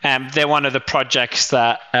 They're one of the projects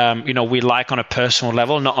that we like on a personal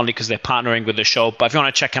level, not only because they're partnering with the show, but if you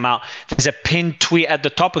want to check them out, there's a pinned tweet at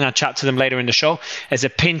the top. We're going to chat to them later in the show. There's a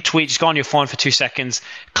pinned tweet. Just go on your phone for 2 seconds,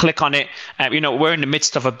 click on it. We're in the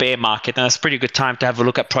midst of a bear market, and that's pretty good time to have a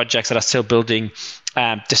look at projects that are still building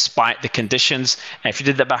despite the conditions. And if you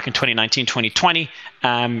did that back in 2019, 2020,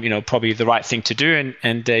 probably the right thing to do,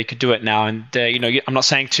 and you could do it now. And I'm not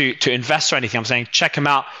saying to invest or anything. I'm saying check them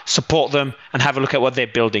out, support them, and have a look at what they're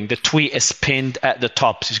building. The tweet is pinned at the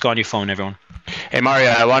top, so just go on your phone, everyone. Hey Mario,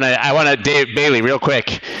 I want to Dave Bailey, real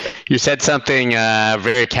quick. You said something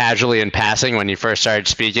very casually in passing when you first started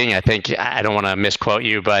speaking. I think I don't want to misquote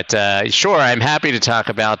you, but sure, I'm happy to talk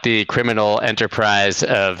about the criminal enterprise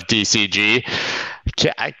of DCG.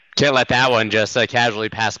 I can't let that one just casually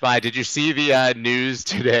pass by. Did you see the news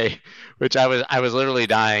today? Which I was literally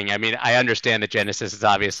dying. I mean, I understand that Genesis is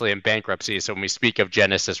obviously in bankruptcy, so when we speak of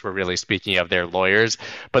Genesis, we're really speaking of their lawyers.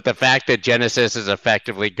 But the fact that Genesis is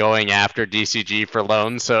effectively going after DCG for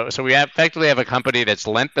loans, so we effectively have a company that's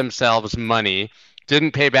lent themselves money,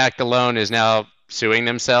 didn't pay back the loan, is now suing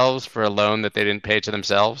themselves for a loan that they didn't pay to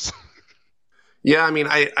themselves. Yeah, I mean,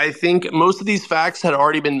 I think most of these facts had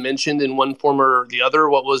already been mentioned in one form or the other.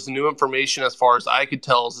 What was new information, as far as I could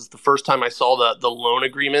tell, is the first time I saw the loan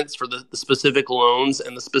agreements for the specific loans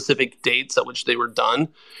and the specific dates at which they were done.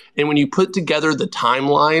 And when you put together the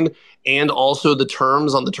timeline and also the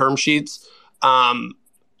terms on the term sheets,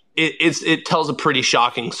 it tells a pretty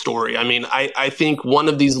shocking story. I mean, I think one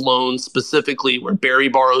of these loans specifically, where Barry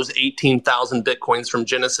borrows 18,000 Bitcoins from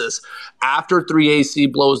Genesis after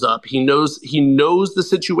 3AC blows up, he knows the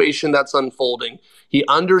situation that's unfolding. He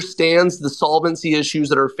understands the solvency issues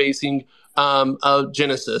that are facing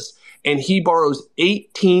Genesis, and he borrows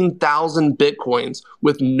 18,000 Bitcoins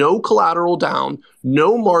with no collateral down,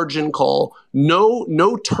 no margin call,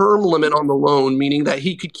 no term limit on the loan, meaning that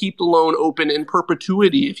he could keep the loan open in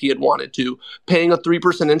perpetuity if he had wanted to, paying a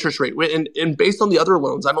 3% interest rate. And based on the other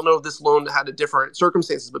loans, I don't know if this loan had a different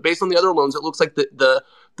circumstances, but based on the other loans, it looks like the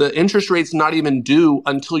interest rate's not even due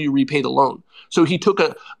until you repay the loan. So he took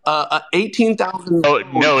a 18,000.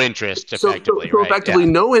 No interest, effectively. So effectively,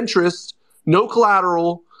 yeah. No interest, no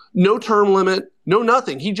collateral, no term limit, no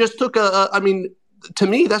nothing. He just took to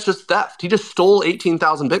me, that's just theft. He just stole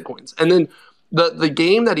 18,000 Bitcoins. And then the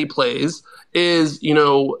game that he plays is,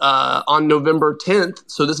 on November 10th.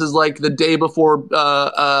 So this is like the day before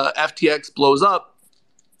FTX blows up.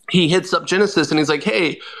 He hits up Genesis and he's like,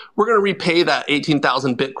 hey, we're going to repay that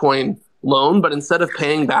 18,000 Bitcoin loan, but instead of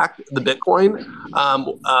paying back the Bitcoin,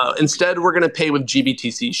 instead we're going to pay with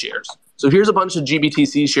GBTC shares. So here's a bunch of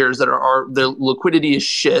GBTC shares that are the liquidity is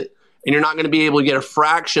shit, and you're not going to be able to get a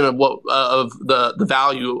fraction of what of the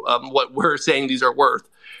value of what we're saying these are worth.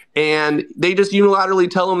 And they just unilaterally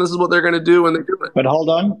tell them this is what they're going to do, and they do it. But hold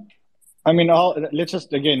on, I mean, let's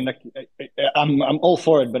just again, I'm all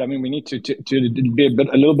for it, but I mean, we need to be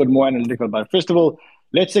a little bit more analytical about it. First of all,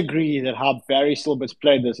 let's agree that how Barry Silbert's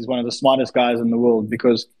played this is one of the smartest guys in the world,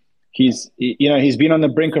 because he's been on the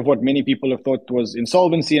brink of what many people have thought was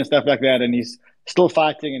insolvency and stuff like that, and he's still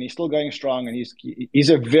fighting and he's still going strong, and he's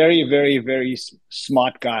a very, very, very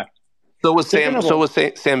smart guy. So was Sam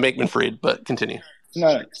Bankman-Fried, but continue.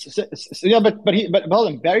 No. But hold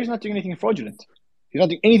on, Barry's not doing anything fraudulent. He's not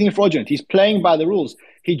doing anything fraudulent. He's playing by the rules.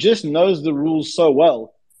 He just knows the rules so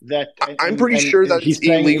well that I'm pretty sure that it's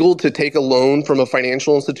illegal to take a loan from a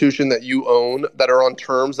financial institution that you own that are on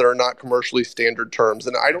terms that are not commercially standard terms.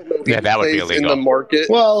 And I don't know if that would be illegal in the market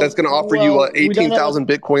that's going to offer you an 18,000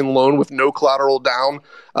 Bitcoin loan with no collateral down,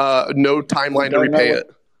 no timeline to repay it.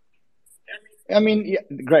 I mean, yeah,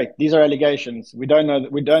 great. These are allegations. We don't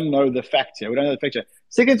know the facts here. We don't know the picture.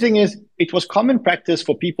 Second thing is, it was common practice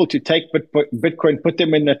for people to take Bitcoin, put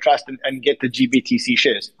them in the trust, and get the GBTC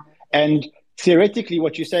shares. And theoretically,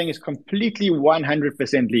 what you're saying is completely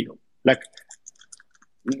 100% legal. Like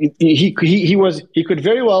he could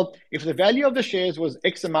very well, if the value of the shares was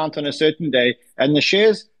X amount on a certain day, and the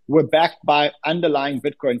shares were backed by underlying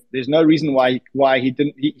Bitcoin, there's no reason why he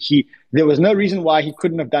didn't. There was no reason why he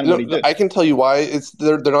couldn't have done what he did. I can tell you why.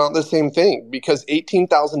 They're not the same thing, because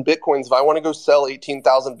 18,000 Bitcoins, if I want to go sell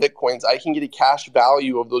 18,000 Bitcoins, I can get a cash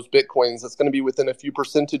value of those Bitcoins that's going to be within a few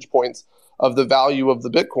percentage points of the value of the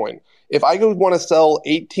Bitcoin. If I want to sell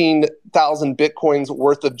 18,000 Bitcoins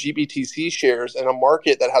worth of GBTC shares in a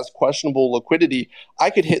market that has questionable liquidity, I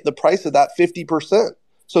could hit the price of that 50%.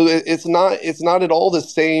 So it's not at all the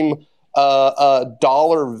same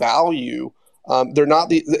dollar value. They're not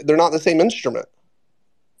the same instrument.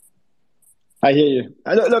 I hear you.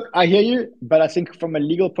 Look, I hear you, but I think from a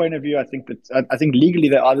legal point of view, I think legally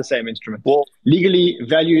they are the same instrument. Well, legally,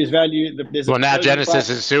 value is value. Well, now Genesis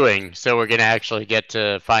is suing, so we're going to actually get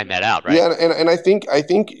to find that out, right? Yeah, and I think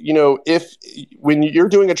if when you're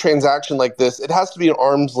doing a transaction like this, it has to be an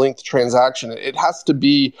arm's length transaction. It has to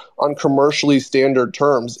be on commercially standard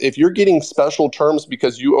terms. If you're getting special terms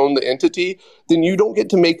because you own the entity, then you don't get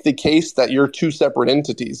to make the case that you're two separate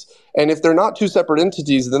entities. And if they're not two separate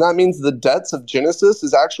entities, then that means the debts of Genesis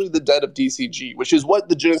is actually the debt of DCG, which is what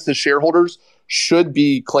the Genesis shareholders should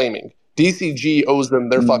be claiming. DCG owes them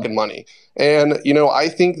their fucking money. And, I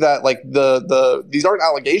think that these aren't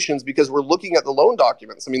allegations because we're looking at the loan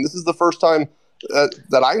documents. I mean, this is the first time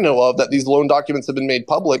that I know of that these loan documents have been made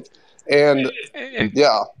public. And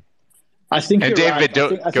yeah. I think you're David,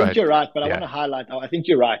 right. I think you're right, but I want to highlight, I think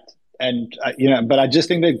you're right. And, but I just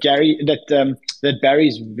think that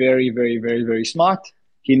Barry's very, very, very, very smart.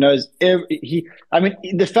 He knows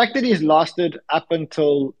the fact that he's lasted up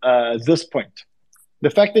until this point, the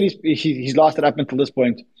fact that he's lasted up until this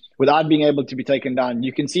point without being able to be taken down,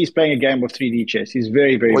 you can see he's playing a game of 3D chess. He's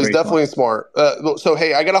very, very, he's very definitely smart. So,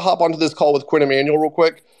 hey, I got to hop onto this call with Quinn Emanuel real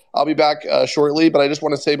quick. I'll be back shortly, but I just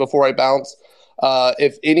want to say before I bounce,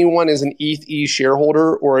 if anyone is an ETH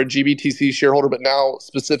shareholder or a GBTC shareholder, but now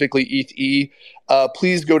specifically ETH,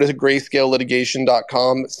 please go to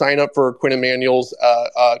grayscalelitigation.com, sign up for Quinn Emanuel's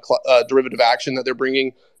derivative action that they're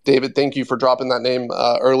bringing. David, thank you for dropping that name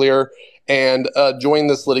earlier. And join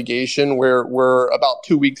this litigation where we're about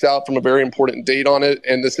 2 weeks out from a very important date on it.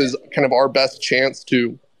 And this is kind of our best chance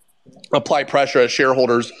to apply pressure as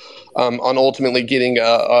shareholders on ultimately getting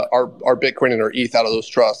our Bitcoin and our ETH out of those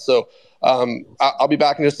trusts. So I'll be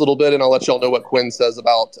back in just a little bit, and I'll let y'all know what Quinn says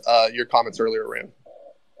about your comments earlier, Rand.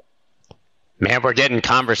 Man, we're getting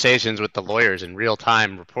conversations with the lawyers in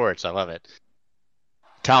real-time reports. I love it.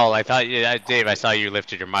 Tal, Dave, I saw you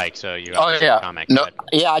lifted your mic, so you have a comment. No,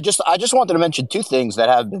 yeah, I just wanted to mention two things that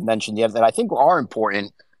have been mentioned yet that I think are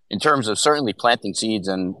important in terms of certainly planting seeds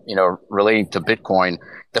and, relating to Bitcoin.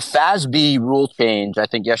 The FASB rule change, I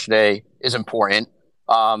think yesterday, is important.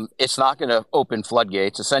 It's not going to open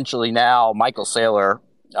floodgates. Essentially now, Michael Saylor,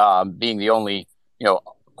 being the only,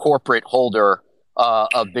 corporate holder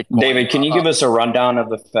of Bitcoin. David, can you give us a rundown of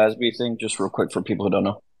the FASB thing just real quick for people who don't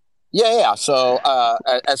know? Yeah. So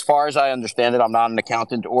as far as I understand it, I'm not an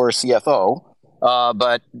accountant or a CFO,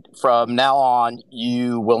 but from now on,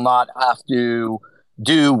 you will not have to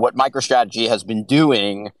do what MicroStrategy has been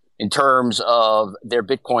doing in terms of their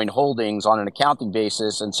Bitcoin holdings on an accounting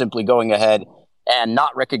basis and simply going ahead and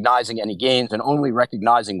not recognizing any gains and only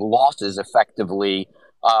recognizing losses effectively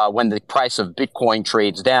when the price of Bitcoin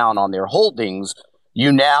trades down on their holdings.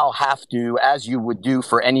 You now have to, as you would do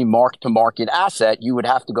for any mark-to-market asset, you would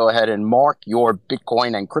have to go ahead and mark your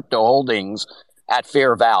Bitcoin and crypto holdings at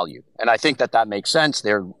fair value. And I think that makes sense.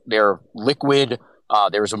 They're liquid.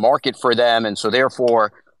 There's a market for them. And so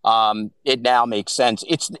therefore, it now makes sense.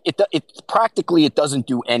 It practically, it doesn't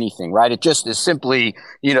do anything, right? It just is simply,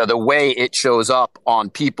 the way it shows up on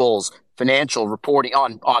people's financial reporting,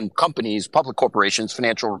 on companies, public corporations,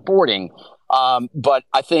 financial reporting. But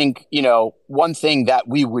I think, one thing that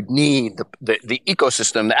we would need, the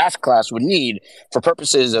ecosystem, the asset class would need for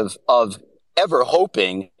purposes of ever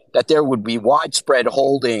hoping that there would be widespread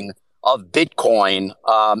holding of Bitcoin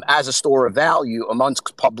as a store of value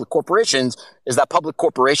amongst public corporations is that public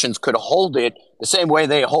corporations could hold it the same way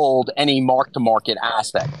they hold any mark-to-market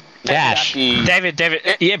asset. Dash. David,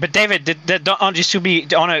 yeah, but David, I want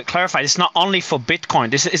to clarify, it's not only for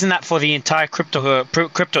Bitcoin. Isn't that for the entire crypto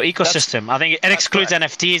ecosystem? I think it excludes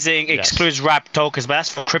correct. NFTs, it excludes wrapped tokens, but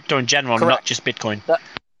that's for crypto in general, correct. Not just Bitcoin.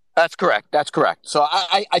 That's correct. So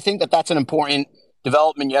I think that's an important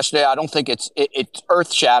development yesterday. I don't think it's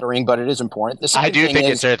earth-shattering, but it is important. I do think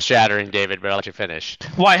it's earth-shattering, David, but I'll let you finish.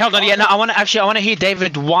 Why? Hold on. Yeah, no, I want to hear,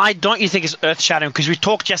 David, why don't you think it's earth-shattering? Because we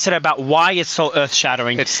talked yesterday about why it's so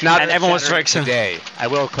earth-shattering. It's not, and everyone was very excited today. I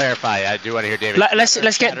will clarify. I do want to hear David.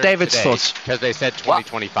 Let's get David's thoughts. Because they said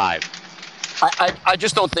 2025. I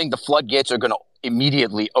just don't think the floodgates are going to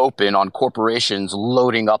immediately open on corporations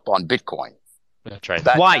loading up on Bitcoin. That's right.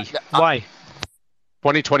 Why?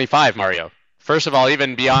 2025, Mario. First of all,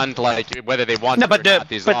 even beyond whether they want to or not,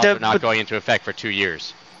 these laws are not going into effect for 2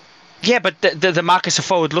 years. Yeah, but the markets are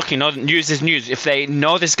forward-looking. News is news. If they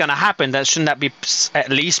know this is going to happen, then shouldn't that be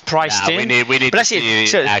at least priced in? We need to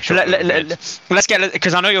see actual let's get,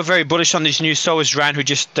 because I know you're very bullish on this news. So is Ran, who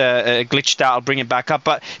just glitched out. I'll bring it back up.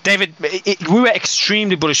 But David, we were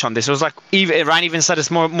extremely bullish on this. It was like Ran even said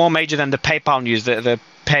it's more major than the PayPal news, the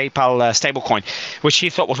PayPal stablecoin, which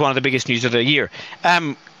he thought was one of the biggest news of the year.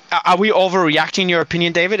 Are we overreacting, in your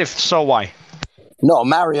opinion, David? If so, why? No,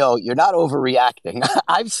 Mario, you're not overreacting.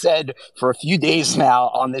 I've said for a few days now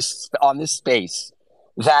on this space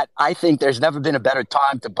that I think there's never been a better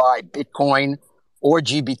time to buy Bitcoin or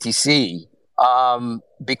GBTC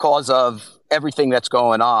because of everything that's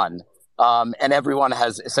going on. And everyone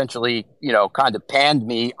has essentially, kind of panned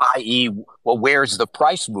me, i.e., well, where's the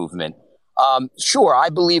price movement? Sure, I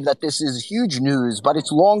believe that this is huge news, but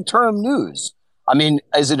it's long-term news. I mean,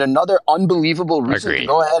 is it another unbelievable reason to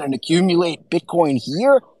go ahead and accumulate Bitcoin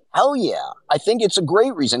here? Hell yeah. I think it's a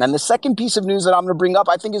great reason. And the second piece of news that I'm going to bring up,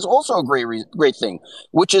 I think is also a great thing,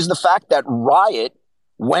 which is the fact that Riot,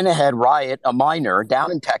 a miner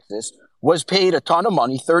down in Texas, was paid a ton of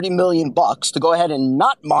money, $30 million to go ahead and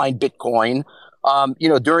not mine Bitcoin,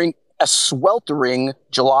 during a sweltering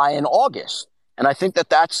July and August. And I think that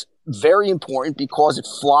that's very important because it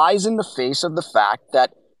flies in the face of the fact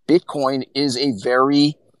that Bitcoin is a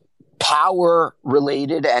very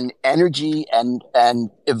power-related and energy and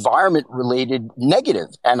environment-related negative.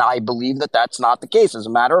 And I believe that that's not the case. As a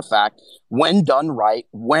matter of fact, when done right,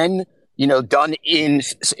 when done in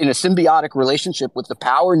a symbiotic relationship with the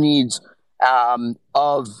power needs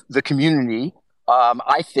of the community,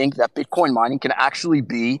 I think that Bitcoin mining can actually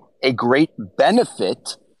be a great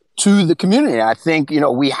benefit to the community. And I think,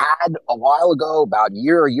 we had a while ago, about a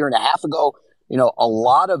year and a half ago, a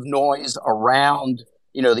lot of noise around,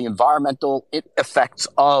 the environmental effects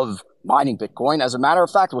of mining Bitcoin. As a matter of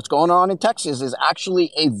fact, what's going on in Texas is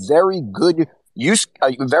actually a very good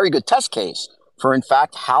test case for, in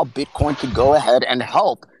fact, how Bitcoin could go ahead and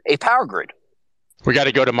help a power grid. We got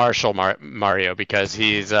to go to Marshall, Mario, because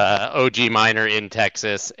he's OG miner in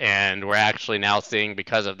Texas, and we're actually now seeing,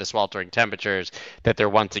 because of the sweltering temperatures, that they're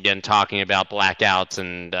once again talking about blackouts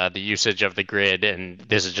and the usage of the grid, and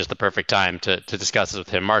this is just the perfect time to discuss this with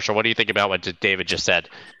him. Marshall, what do you think about what David just said?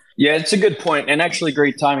 Yeah, it's a good point, and actually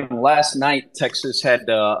great timing. Last night, Texas had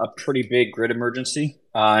a pretty big grid emergency,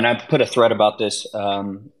 and I put a thread about this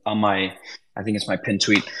on my, I think it's my pin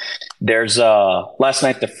tweet. There's last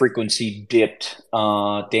night the frequency dipped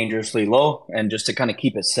dangerously low, and just to kind of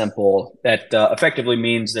keep it simple, that effectively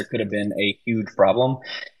means there could have been a huge problem.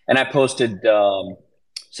 And I posted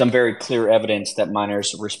some very clear evidence that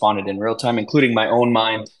miners responded in real time, including my own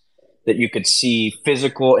mine, that you could see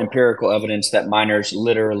physical, empirical evidence that miners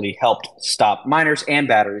literally helped stop, miners and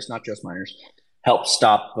batteries, not just miners, helped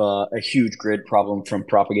stop a huge grid problem from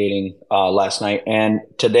propagating last night. And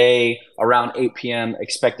today, around 8 p.m.,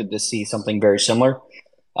 expected to see something very similar.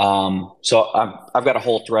 So I've got a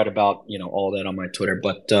whole thread about all that on my Twitter.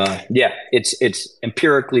 But yeah, it's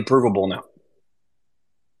empirically provable now.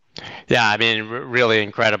 Yeah, I mean, really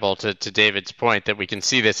incredible to David's point that we can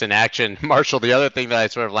see this in action. Marshall, the other thing that I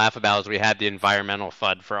sort of laugh about is we had the environmental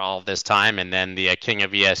FUD for all of this time, and then the king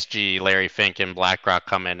of ESG, Larry Fink and BlackRock,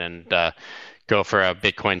 come in and go for a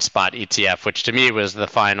Bitcoin spot ETF, which to me was the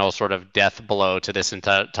final sort of death blow to this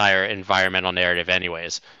entire environmental narrative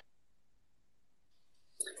anyways.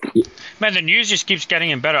 Man, the news just keeps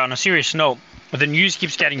getting better. On a serious note, the news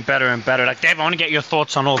keeps getting better and better. Like, Dave, I want to get your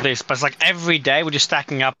thoughts on all this, but it's like every day we're just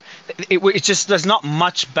stacking up. It's just, there's not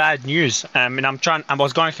much bad news. And I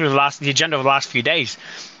was going through the agenda of the last few days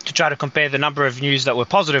to try to compare the number of news that were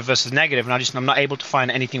positive versus negative, and I'm not able to find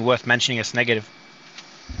anything worth mentioning as negative.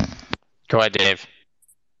 Go ahead, Dave.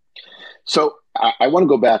 So I want to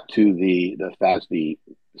go back to the FASB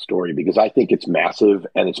story because I think it's massive,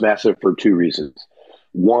 and it's massive for two reasons.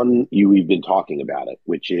 One, we've been talking about it,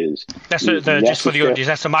 which is just for the audience.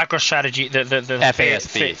 That's the MicroStrategy, the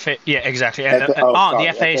FASB. Yeah, exactly. And the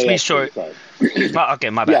FASB story. Okay,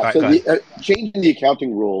 my bad. Yeah, so changing the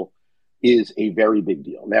accounting rule is a very big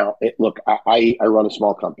deal. Now, look, I run a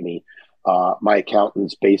small company. My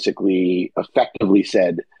accountants basically effectively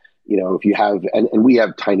said, if you have, and we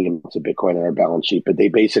have tiny amounts of Bitcoin on our balance sheet, but they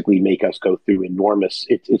basically make us go through enormous,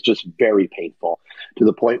 it's just very painful to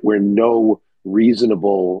the point where no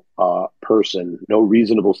reasonable person, no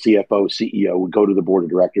reasonable CFO, CEO would go to the board of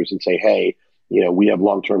directors and say, hey, we have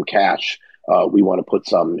long-term cash. We want to put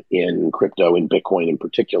some in crypto, in Bitcoin in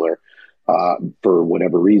particular, for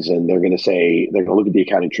whatever reason. They're going to look at the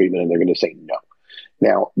accounting treatment and they're going to say no.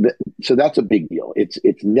 Now, so that's a big deal.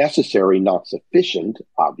 It's necessary, not sufficient,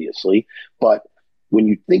 obviously. But when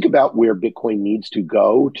you think about where Bitcoin needs to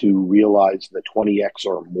go to realize the 20x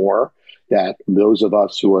or more that those of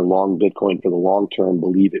us who are long Bitcoin for the long term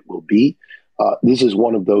believe it will be, this is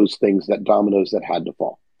one of those things, that dominoes that had to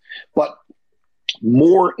fall. But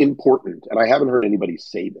more important, and I haven't heard anybody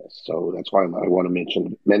say this, so that's why I want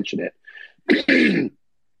to mention it.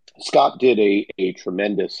 Scott did a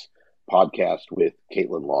tremendous podcast with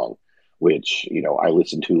Caitlin Long, which I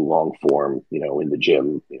listened to long form, in the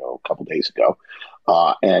gym, a couple days ago.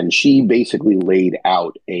 And she basically laid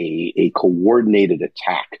out a coordinated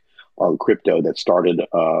attack on crypto that started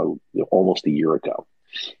almost a year ago.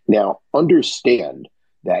 Now, understand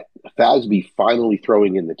that FASB finally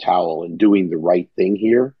throwing in the towel and doing the right thing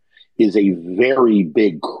here is a very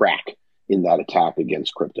big crack in that attack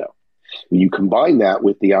against crypto. When you combine that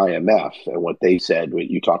with the IMF and what they said, what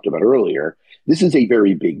you talked about earlier, this is a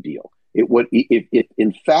very big deal. If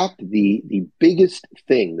in fact, the biggest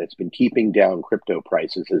thing that's been keeping down crypto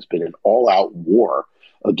prices has been an all-out war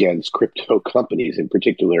against crypto companies, in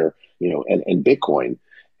particular, and Bitcoin,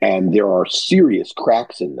 and there are serious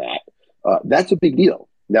cracks in that. That's a big deal.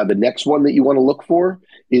 Now, the next one that you want to look for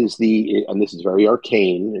is and this is very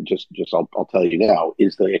arcane. I'll tell you now,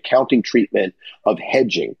 is the accounting treatment of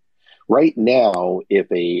hedging. Right now, if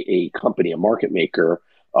a company, a market maker,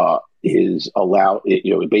 is allowed,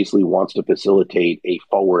 it basically wants to facilitate a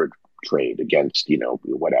forward trade against,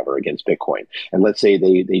 against Bitcoin. And let's say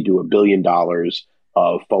they do $1 billion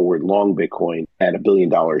of forward long Bitcoin and $1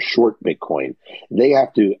 billion short Bitcoin. They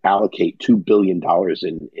have to allocate $2 billion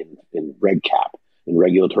in reg cap, in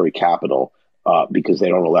regulatory capital, because they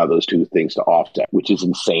don't allow those two things to offset, which is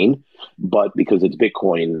insane. But because it's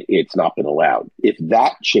Bitcoin, it's not been allowed. If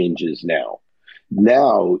that changes now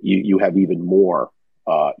you have even more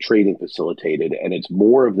trading facilitated, and it's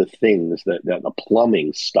more of the things that the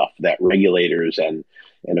plumbing stuff that regulators and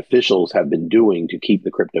officials have been doing to keep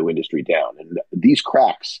the crypto industry down. And these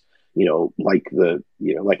cracks,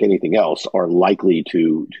 like anything else, are likely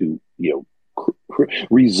to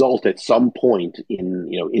result at some point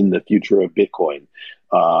in the future of Bitcoin.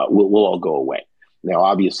 Will all go away. Now,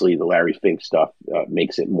 obviously, the Larry Fink stuff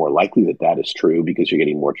makes it more likely that is true because you're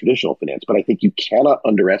getting more traditional finance. But I think you cannot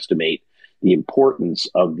underestimate the importance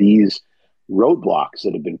of these roadblocks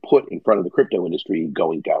that have been put in front of the crypto industry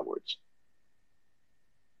going downwards.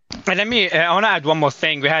 And I want to add one more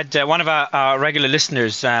thing. We had one of our regular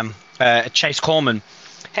listeners, Chase Coleman,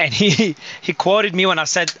 and he quoted me when I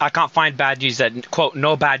said I can't find bad news, that, quote,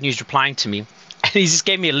 no bad news, replying to me. And he just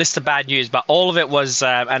gave me a list of bad news, but all of it was,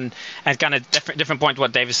 and kind of different point to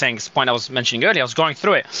what Dave was saying, the point I was mentioning earlier. I was going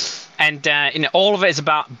through it, and all of it is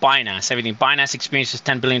about Binance, everything. Binance experiences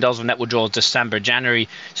 $10 billion of net withdrawals December, January.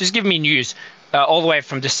 So just give me news all the way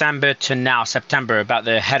from December to now, September, about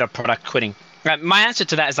the head of product quitting. My answer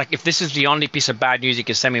to that is, if this is the only piece of bad news you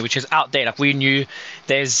can send me, which is outdated, we knew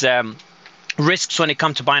there's risks when it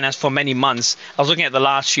comes to Binance for many months. I was looking at the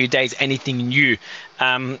last few days, anything new,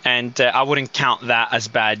 and I wouldn't count that as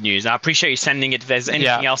bad news. I appreciate you sending it. If there's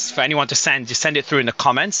anything else for anyone to send, just send it through in the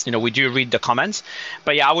comments. We do read the comments.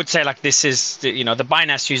 But yeah, I would say this is, the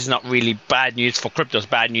Binance news is not really bad news for crypto. It's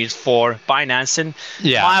bad news for Binance, and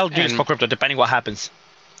mild news for crypto, depending what happens.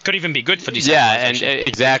 Could even be good for these. Yeah, and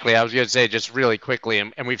exactly. I was going to say, just really quickly,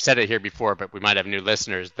 and we've said it here before, but we might have new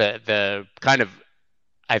listeners, the kind of,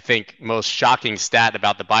 I think, most shocking stat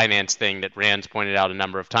about the Binance thing that Rand's pointed out a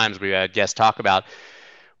number of times, we had guests talk about,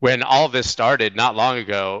 when all of this started not long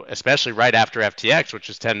ago, especially right after FTX, which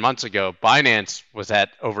was 10 months ago, Binance was at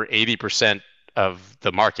over 80% of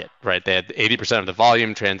the market, right? They had 80% of the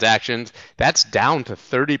volume transactions. That's down to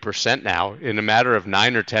 30% now in a matter of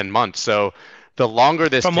 9 or 10 months. So the longer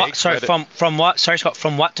this from takes, what? Sorry, from what? Sorry, Scott.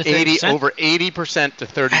 From what to 30%? Over 80% to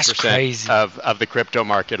 30% of the crypto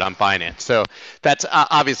market on Binance. So that's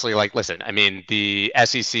obviously listen. I mean, the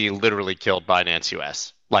SEC literally killed Binance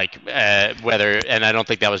US. And I don't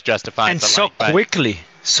think that was justified. And so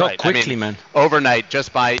quickly, man. Overnight,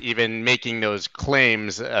 just by even making those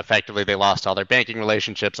claims, effectively they lost all their banking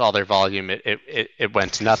relationships, all their volume. It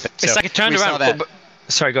went to nothing. It's like it turned around.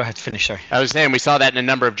 Sorry, go ahead. Finish. Sorry. I was saying we saw that in a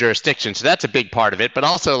number of jurisdictions, so that's a big part of it. But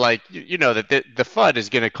also, that the FUD is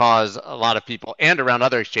going to cause a lot of people and around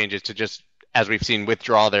other exchanges to just, as we've seen,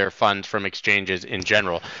 withdraw their funds from exchanges in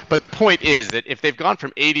general. But the point is that if they've gone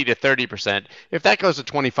from 80 to 30%, if that goes to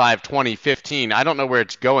 25, 20, 15, I don't know where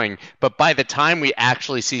it's going. But by the time we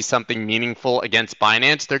actually see something meaningful against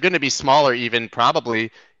Binance, they're going to be smaller, even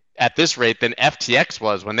probably at this rate, than FTX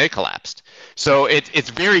was when they collapsed. So it's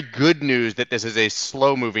very good news that this is a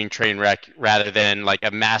slow-moving train wreck rather than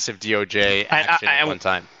a massive DOJ action at one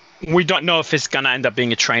time. We don't know if it's going to end up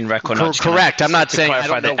being a train wreck or not. Correct. I'm not saying I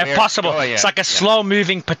don't know if possible. It's like a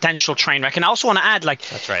slow-moving potential train wreck. And I also want to add,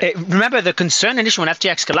 that's right. Remember the concern initially when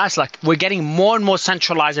FTX collapsed, we're getting more and more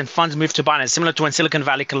centralized and funds move to Binance, similar to when Silicon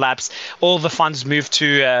Valley collapsed. All the funds moved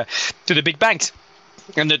to the big banks.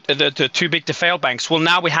 And the too big to fail banks. Well,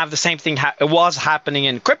 now we have the same thing. It was happening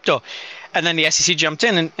in crypto. And then the SEC jumped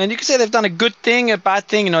in, and you can say they've done a good thing, a bad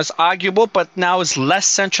thing. It's arguable, but now it's less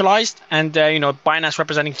centralized. And Binance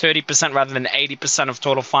representing 30% rather than 80% of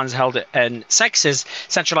total funds held in SECs,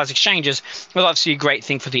 centralized exchanges, was obviously a great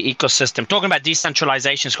thing for the ecosystem. Talking about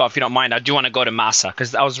decentralization, Scott, if you don't mind, I do want to go to Massa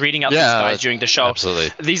because I was reading up these guys during the show.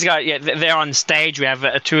 Absolutely. These guys, they're on stage. We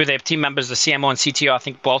have two of their team members, the CMO and CTO, I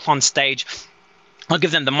think, both on stage. I'll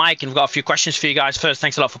give them the mic, and we've got a few questions for you guys. First,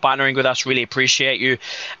 thanks a lot for partnering with us. Really appreciate you.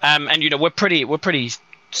 And we're pretty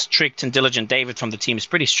strict and diligent. David from the team is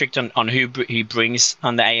pretty strict on who he brings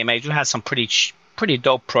on the AMAs. We had some pretty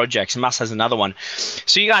dope projects. Massa has another one.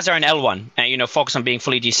 So you guys are in L1, and focus on being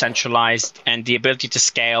fully decentralized and the ability to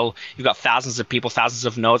scale. You've got thousands of people, thousands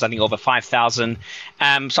of nodes, I think over 5,000.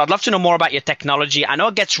 So I'd love to know more about your technology. I know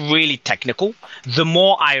it gets really technical. The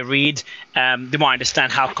more I read, the more I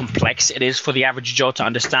understand how complex it is for the average Joe to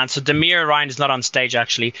understand. So Demir Ryan is not on stage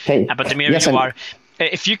actually, but Demir, yes, you are.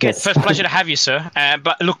 If you could, yes. First, pleasure to have you, sir.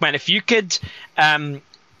 But look, man, if you could kind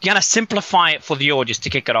of simplify it for the audience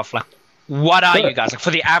to kick it off, like, what are you guys? Like,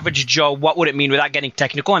 for the average Joe, what would it mean without getting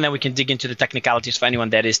technical? And then we can dig into the technicalities for anyone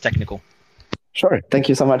that is technical. Sure. Thank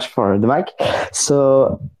you so much for the mic.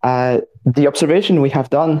 So the observation we have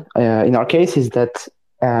done in our case is that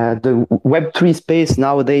the Web3 space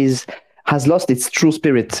nowadays has lost its true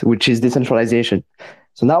spirit, which is decentralization.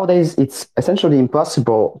 So nowadays, it's essentially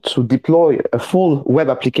impossible to deploy a full web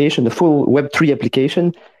application, a full Web3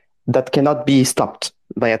 application that cannot be stopped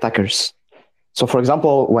by attackers. So for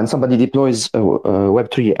example, when somebody deploys a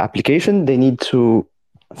Web3 application, they need to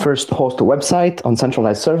first host a website on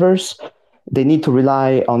centralized servers. They need to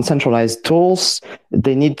rely on centralized tools.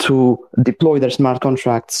 They need to deploy their smart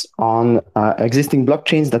contracts on existing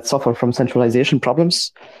blockchains that suffer from centralization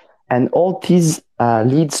problems. And all these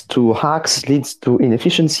leads to hacks, leads to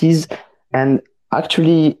inefficiencies, and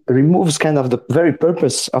actually removes kind of the very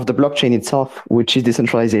purpose of the blockchain itself, which is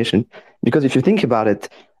decentralization. Because if you think about it,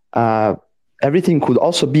 everything could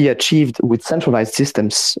also be achieved with centralized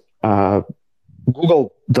systems.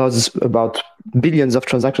 Google does about billions of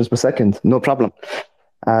transactions per second, no problem.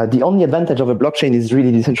 The only advantage of a blockchain is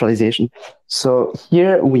really decentralization. So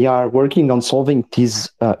here we are working on solving this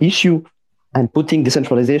issue and putting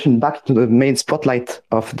decentralization back to the main spotlight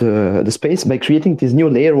of the space by creating this new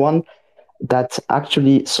layer one that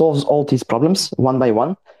actually solves all these problems one by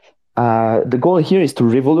one. The goal here is to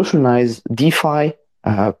revolutionize DeFi,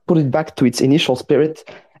 put it back to its initial spirit,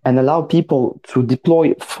 and allow people to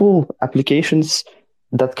deploy full applications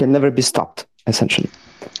that can never be stopped, essentially.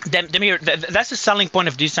 Demir, that's the selling point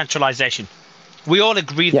of decentralization. We all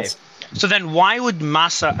agree there. So then why would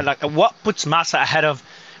Massa, what puts Massa ahead of,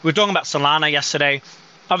 we were talking about Solana yesterday.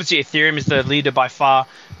 Obviously, Ethereum is the leader by far.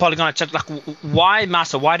 Polygon, etc. Why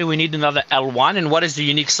Massa? Why do we need another L1? And what is the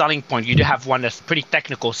unique selling point? You do have one that's pretty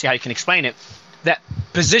technical. See how you can explain it. That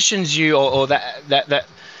positions you, or that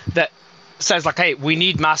says like, hey, we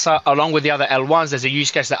need Massa along with the other L1s. There's a use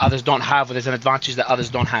case that others don't have, or there's an advantage that others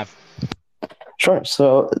don't have. Sure.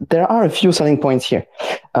 So there are a few selling points here,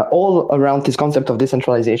 all around this concept of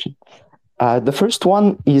decentralization. The first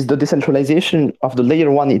one is the decentralization of the layer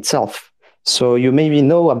one itself. So you maybe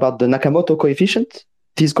know about the Nakamoto coefficient.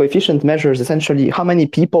 This coefficient measures essentially how many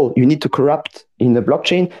people you need to corrupt in the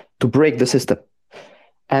blockchain to break the system.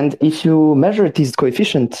 And if you measure this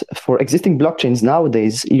coefficient for existing blockchains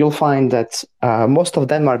nowadays, you'll find that most of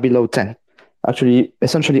them are below 10. Actually,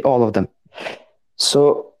 essentially all of them.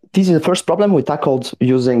 So this is the first problem we tackled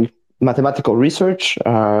using mathematical research.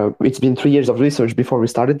 It's been 3 years of research before we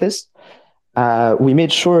started this. We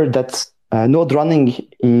made sure that node running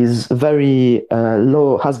is very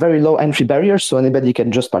low, has very low entry barriers, so anybody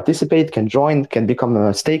can just participate, can join, can become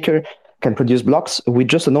a staker, can produce blocks with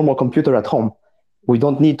just a normal computer at home. We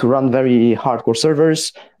don't need to run very hardcore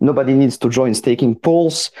servers. Nobody needs to join staking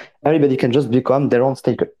pools. Everybody can just become their own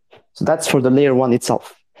staker. So that's for the layer one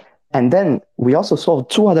itself. And then we also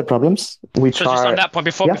solved two other problems, which so just on that point,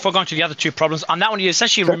 before going to the other two problems, on that one, you're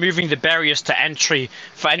essentially removing the barriers to entry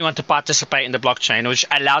for anyone to participate in the blockchain, which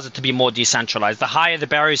allows it to be more decentralized. The higher the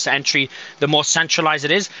barriers to entry, the more centralized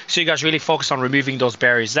it is. So you guys really focus on removing those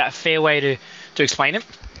barriers. Is that a fair way to explain it?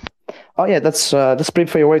 Oh yeah, that's a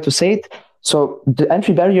pretty fair way to say it. So the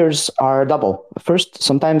entry barriers are double. First,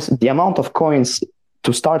 sometimes the amount of coins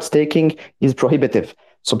to start staking is prohibitive.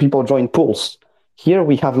 So people join pools. Here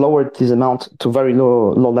we have lowered this amount to very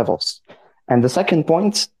low levels. And the second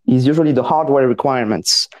point is usually the hardware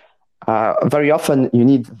requirements. Very often you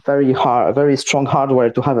need very strong hardware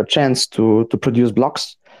to have a chance to produce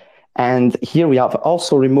blocks. And here we have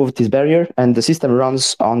also removed this barrier, and the system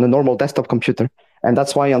runs on a normal desktop computer. And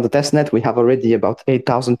that's why on the testnet, we have already about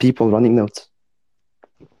 8,000 people running nodes.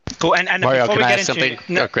 Cool. And Mario, before we get into something?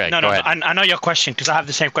 no, okay, no, go ahead. I know your question because I have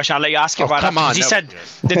the same question. I'll let you ask it right come after. on. He said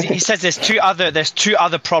he says there's two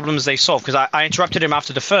other problems they solve, because I interrupted him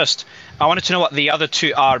after the first. I wanted to know what the other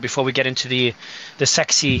two are before we get into the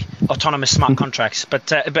sexy autonomous smart contracts.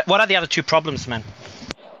 But what are the other two problems, man?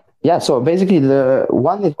 Yeah, so basically the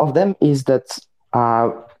one of them is that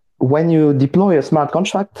when you deploy a smart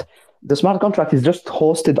contract, the smart contract is just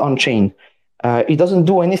hosted on chain. It doesn't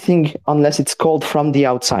do anything unless it's called from the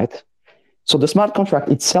outside. So the smart contract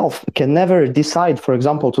itself can never decide, for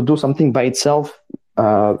example, to do something by itself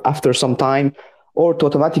after some time, or to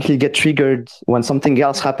automatically get triggered when something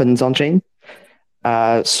else happens on chain.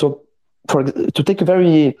 So to take a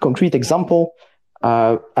very concrete example,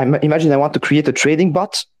 imagine I want to create a trading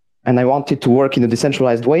bot and I want it to work in a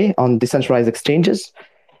decentralized way on decentralized exchanges.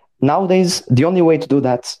 Nowadays, the only way to do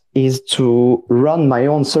that is to run my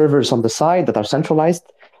own servers on the side that are centralized,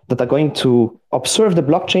 that are going to observe the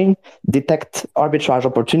blockchain, detect arbitrage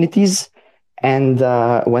opportunities, and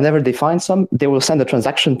whenever they find some, they will send a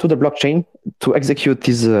transaction to the blockchain to execute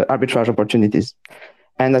these arbitrage opportunities.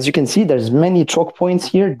 And as you can see, there's many choke points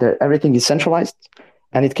here. Everything is centralized,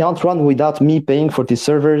 and it can't run without me paying for these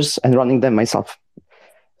servers and running them myself.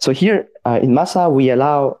 So here in Massa, we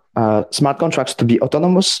allow smart contracts to be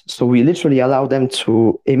autonomous. So we literally allow them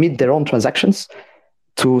to emit their own transactions,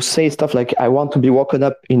 to say stuff like, I want to be woken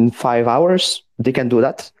up in 5 hours. They can do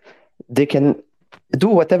that. They can do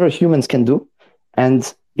whatever humans can do.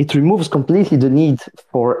 And it removes completely the need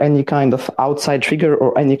for any kind of outside trigger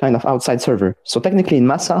or any kind of outside server. So technically in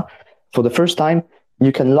Massa, for the first time,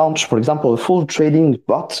 you can launch, for example, a full trading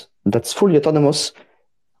bot that's fully autonomous,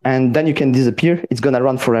 and then you can disappear. It's going to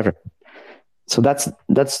run forever. So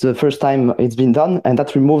that's the first time it's been done, and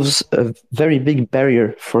that removes a very big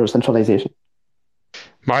barrier for centralization.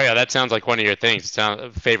 Mario, that sounds like one of your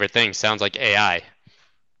favorite things. Sounds like AI.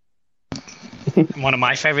 One of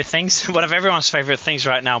my favorite things, one of everyone's favorite things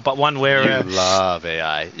right now, but one where you love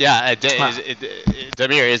AI. Yeah,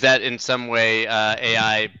 Damir, is that in some way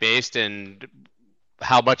AI based, and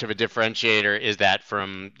how much of a differentiator is that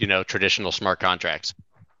from traditional smart contracts?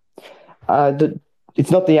 It's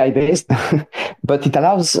not AI based, but it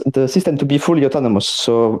allows the system to be fully autonomous.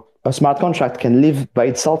 So a smart contract can live by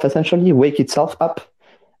itself, essentially, wake itself up.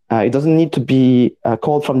 It doesn't need to be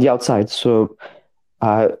called from the outside. So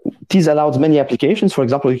this allows many applications. For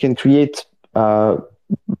example, you can create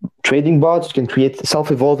trading bots, you can create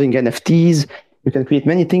self-evolving NFTs, you can create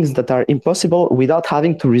many things that are impossible without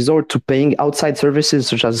having to resort to paying outside services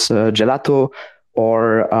such as Gelato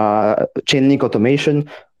or Chainlink automation,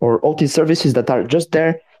 or all these services that are just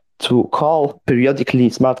there to call periodically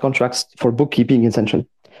smart contracts for bookkeeping, essentially.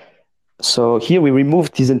 So here we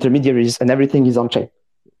remove these intermediaries and everything is on-chain.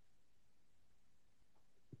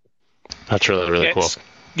 That's really cool.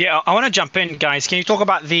 Yeah, I want to jump in, guys. Can you talk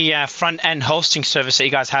about the front-end hosting service that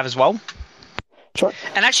you guys have as well? Sure.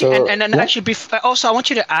 And actually, actually, also, I want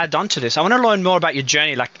you to add on to this. I want to learn more about your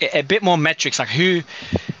journey, like a bit more metrics, like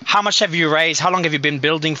how much have you raised? How long have you been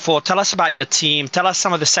building for? Tell us about your team. Tell us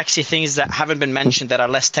some of the sexy things that haven't been mentioned that are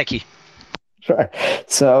less techy. Sure.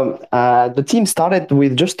 So the team started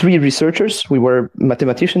with just 3 researchers. We were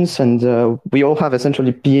mathematicians, and we all have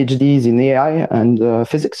essentially PhDs in AI and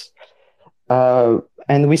physics.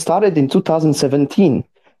 And we started in 2017,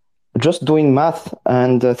 just doing math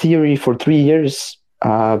and theory for 3 years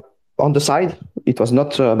on the side. It was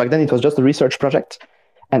not, back then it was just a research project.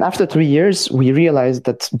 And after 3 years, we realized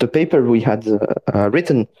that the paper we had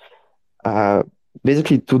written,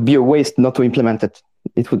 basically it would be a waste not to implement it.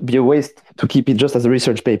 It would be a waste to keep it just as a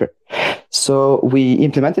research paper. So we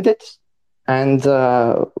implemented it. And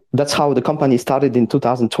that's how the company started in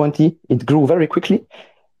 2020. It grew very quickly.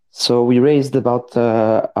 So we raised about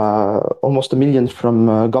almost $1 million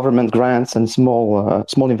from government grants and small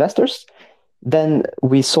investors. Then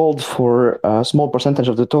we sold for a small percentage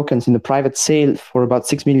of the tokens in a private sale for about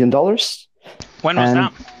 $6 million. When was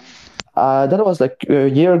that? That was like a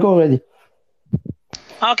year ago already.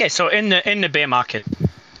 Okay, so in the bear market.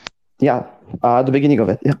 Yeah, at the beginning of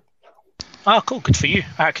it. Yeah. Oh, cool. Good for you.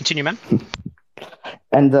 All right, continue, man.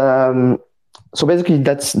 And so basically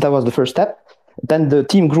that was the first step. Then the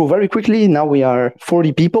team grew very quickly. Now we are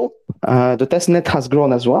 40 people. The testnet has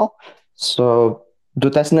grown as well. So the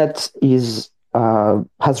testnet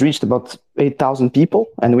has reached about 8,000 people,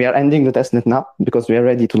 and we are ending the testnet now because we are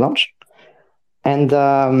ready to launch. And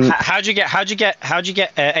how'd you get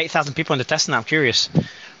 8,000 people in the testnet? I'm curious.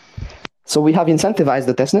 So we have incentivized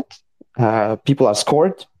the testnet. People are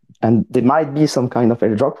scored, and there might be some kind of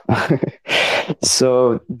airdrop.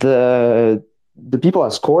 So the people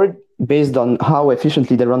are scored based on how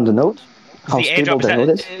efficiently they run the node. how stable the node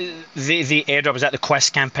is. The airdrop, is that the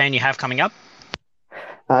Quest campaign you have coming up?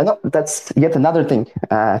 No, that's yet another thing.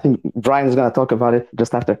 I think Brian is going to talk about it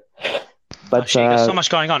just after. But there's so much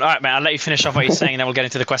going on. All right, man, I'll let you finish off what you're saying, and then we'll get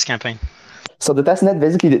into the Quest campaign. So the testnet,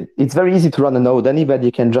 basically, it's very easy to run a node.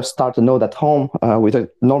 Anybody can just start a node at home with a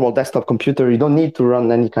normal desktop computer. You don't need to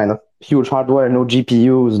run any kind of huge hardware, no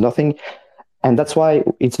GPUs, nothing. And that's why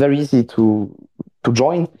it's very easy to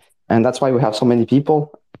join. And that's why we have so many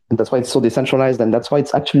people. And that's why it's so decentralized. And that's why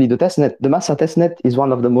it's actually the testnet. The Massa testnet is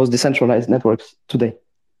one of the most decentralized networks today.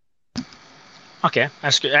 Okay,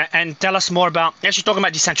 that's good. And tell us more about, actually talking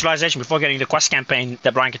about decentralization before getting the Quest campaign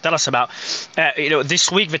that Brian could tell us about.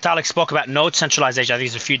 This week, Vitalik spoke about node centralization, I think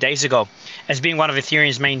it was a few days ago, as being one of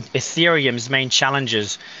Ethereum's main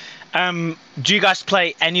challenges. Do you guys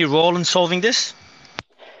play any role in solving this?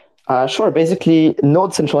 Sure. Basically,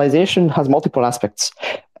 node centralization has multiple aspects.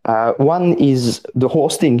 One is the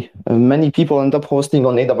hosting. Many people end up hosting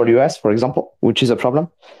on AWS, for example, which is a problem.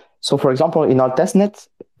 So, for example, in our testnet,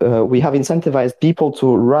 we have incentivized people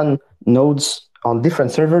to run nodes on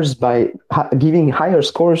different servers by giving higher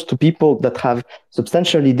scores to people that have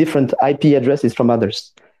substantially different IP addresses from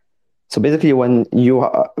others. So basically, when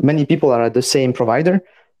many people are at the same provider,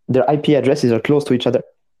 their IP addresses are close to each other.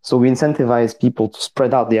 So we incentivize people to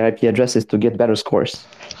spread out their IP addresses to get better scores.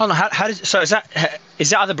 Hold on, is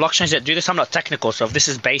there other blockchains that do this? I'm not technical, so if this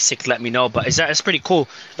is basic, let me know. But that's pretty cool.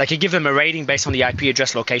 Like you give them a rating based on the IP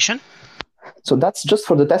address location. So that's just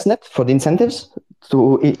for the testnet, for the incentives.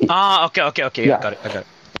 Okay. Yeah. I got it.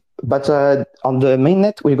 But on the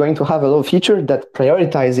mainnet, we're going to have a little feature that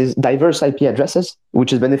prioritizes diverse IP addresses,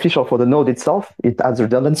 which is beneficial for the node itself. It adds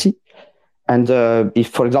redundancy. And if,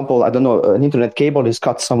 for example, I don't know, an internet cable is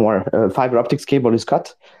cut somewhere, fiber optics cable is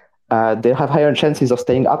cut, they have higher chances of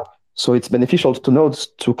staying up. So it's beneficial to nodes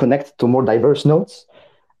to connect to more diverse nodes.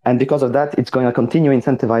 And because of that, it's going to continue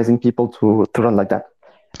incentivizing people to run like that.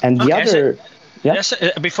 And the other...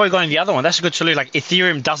 Before you go on the other one, that's a good solution. Like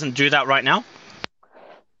Ethereum doesn't do that right now?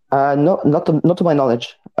 No, not to my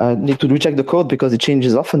knowledge. I need to recheck the code because it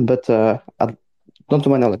changes often, but not to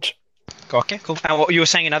my knowledge. Okay, cool. And what you were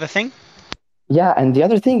saying, another thing? Yeah, and the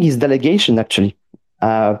other thing is delegation, actually.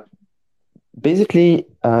 Basically,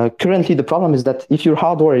 currently the problem is that if your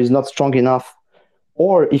hardware is not strong enough,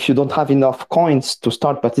 or if you don't have enough coins to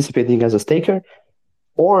start participating as a staker,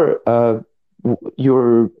 or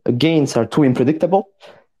your gains are too unpredictable,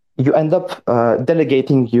 you end up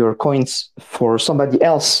delegating your coins for somebody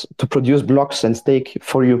else to produce blocks and stake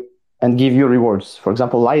for you and give you rewards. For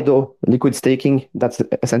example, Lido, liquid staking, that's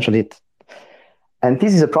essentially it. And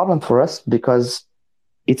this is a problem for us because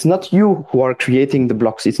it's not you who are creating the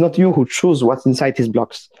blocks. It's not you who choose what's inside these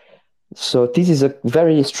blocks. So this is a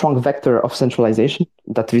very strong vector of centralization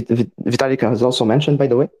that Vitalik has also mentioned, by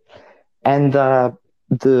the way. And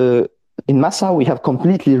in Massa, we have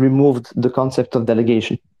completely removed the concept of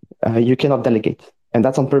delegation. You cannot delegate. And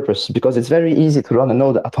that's on purpose because it's very easy to run a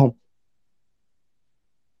node at home.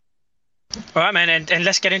 All right, man, and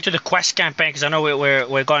let's get into the Quest campaign because I know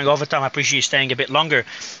we're going over time. I appreciate you staying a bit longer.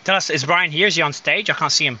 Tell us, is Brian here? Is he on stage? I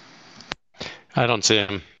can't see him. I don't see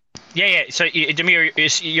him. Yeah. So, Demir,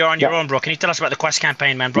 you're on your own, bro. Can you tell us about the Quest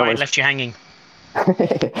campaign, man? Brian left you hanging.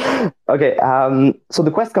 Okay, so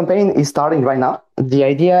the Quest campaign is starting right now. The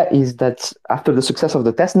idea is that after the success of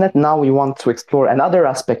the testnet, now we want to explore another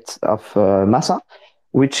aspect of Massa,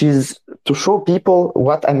 which is to show people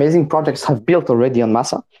what amazing projects have built already on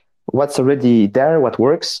Massa, what's already there, what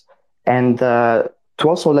works, and to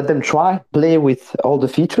also let them play with all the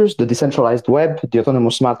features, the decentralized web, the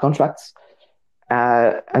autonomous smart contracts,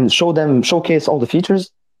 and showcase all the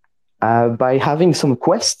features by having some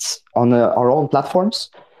quests on our own platforms.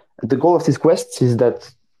 The goal of these quests is that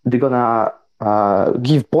they're going to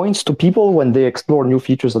give points to people when they explore new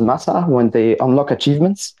features on Massa, when they unlock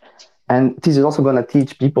achievements. And this is also going to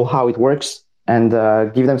teach people how it works and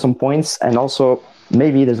give them some points, and also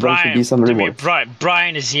maybe there's going to be some rewards.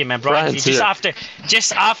 Brian is here, man. Brian's here.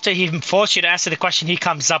 Just after he forced you to answer the question, he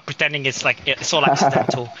comes up pretending it's all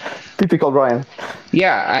accidental. Typical Brian.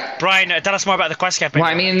 Yeah. Brian, tell us more about the Quest campaign.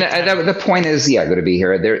 Well, I mean, the point is, good to be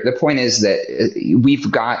here. The point is that we've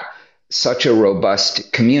got such a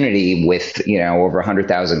robust community with, over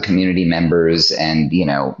 100,000 community members and,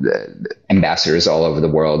 ambassadors all over the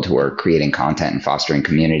world who are creating content and fostering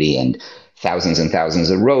community, and thousands and thousands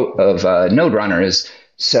of node runners.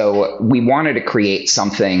 So we wanted to create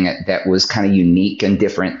something that was kind of unique and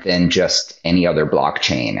different than just any other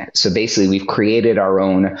blockchain. So basically, we've created our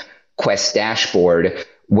own Quest dashboard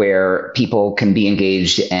where people can be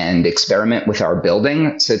engaged and experiment with our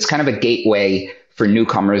building. So it's kind of a gateway for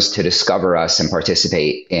newcomers to discover us and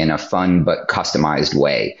participate in a fun but customized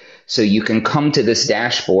way. So you can come to this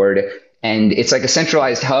dashboard, and it's like a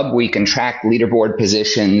centralized hub where you can track leaderboard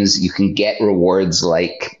positions. You can get rewards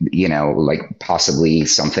like, like possibly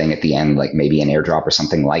something at the end, like maybe an airdrop or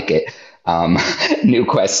something like it. New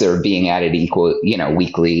quests are being added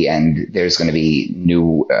weekly, and there's going to be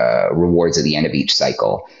new rewards at the end of each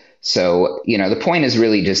cycle. So, the point is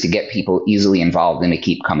really just to get people easily involved and to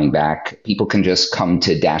keep coming back. People can just come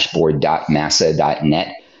to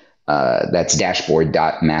dashboard.massa.net. That's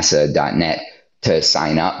dashboard.massa.net to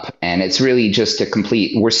sign up. And it's really just to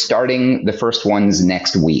complete. We're starting the first ones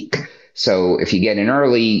next week. So if you get in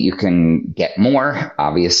early, you can get more,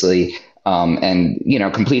 obviously.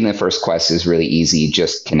 Completing the first quest is really easy.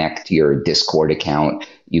 Just connect to your Discord account.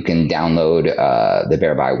 You can download the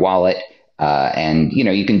Bearby wallet.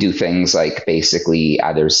 You can do things like basically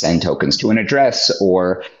either send tokens to an address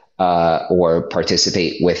or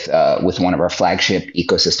participate with one of our flagship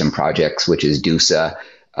ecosystem projects, which is DUSA,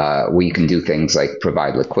 where you can do things like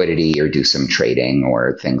provide liquidity or do some trading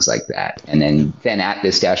or things like that. And then at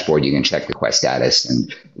this dashboard, you can check the quest status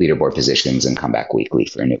and leaderboard positions and come back weekly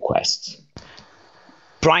for new quests.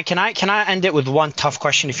 Brian, can I end it with one tough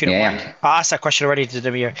question, if you don't mind? I asked that question already to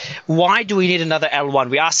Damir. Why do we need another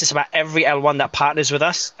L1? We asked this about every L1 that partners with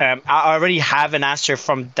us. I already have an answer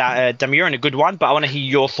from Damir, and a good one, but I want to hear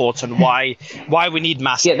your thoughts on why we need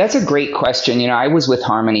Massa. Yeah, that's a great question. I was with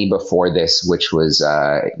Harmony before this, which was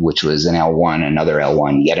an L1, another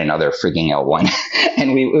L1, yet another frigging L1,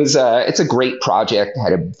 and it's a great project.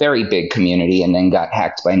 Had a very big community, and then got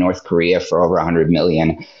hacked by North Korea for over 100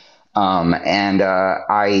 million.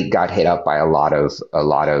 I got hit up by a lot of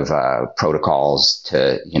protocols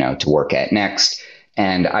to work at next.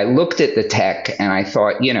 And I looked at the tech and I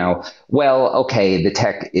thought, okay, the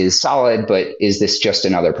tech is solid, but is this just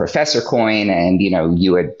another professor coin? And,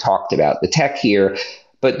 you had talked about the tech here,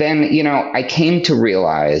 but then, I came to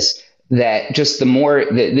realize that just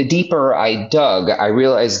the deeper I dug, I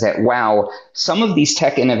realized that, wow, some of these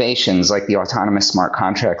tech innovations, like the autonomous smart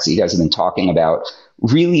contracts that you guys have been talking about,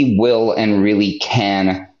 really will and really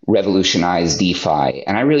can revolutionize DeFi.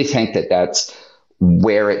 And I really think that that's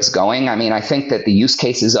where it's going. I mean, I think that the use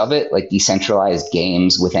cases of it, like decentralized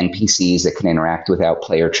games with NPCs that can interact without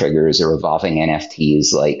player triggers, or evolving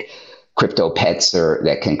NFTs like crypto pets or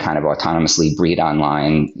that can kind of autonomously breed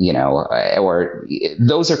online, or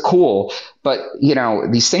those are cool. But,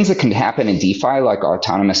 these things that can happen in DeFi, like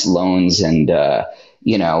autonomous loans and,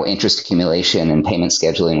 interest accumulation and payment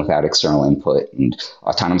scheduling without external input, and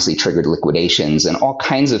autonomously triggered liquidations, and all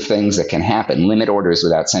kinds of things that can happen, limit orders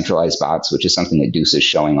without centralized bots, which is something that Deuce is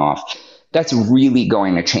showing off. That's really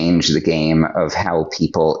going to change the game of how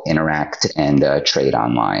people interact and trade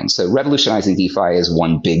online. So revolutionizing DeFi is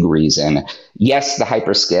one big reason. Yes, the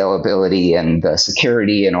hyperscalability and the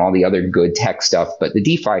security and all the other good tech stuff, but the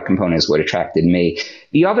DeFi component is what attracted me.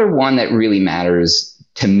 The other one that really matters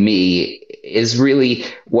to me is really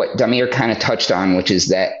what Damir kind of touched on, which is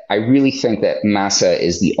that I really think that Massa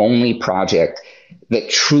is the only project that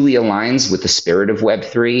truly aligns with the spirit of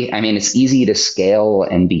Web3. I mean, it's easy to scale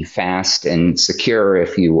and be fast and secure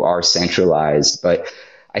if you are centralized, but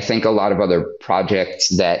I think a lot of other projects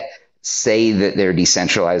that say that they're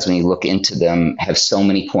decentralized, when you look into them, have so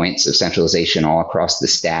many points of centralization all across the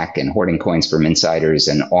stack and hoarding coins from insiders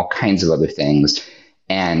and all kinds of other things.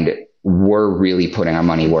 And we're really putting our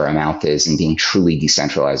money where our mouth is and being truly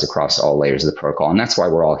decentralized across all layers of the protocol. And that's why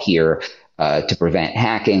we're all here, to prevent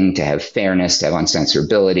hacking, to have fairness, to have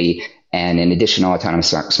uncensorability. And in addition to autonomous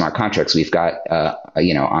smart contracts, we've got,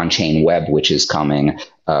 on-chain web, which is coming,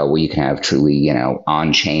 where you can have truly,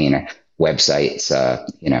 on-chain websites,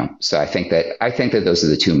 So I think that those are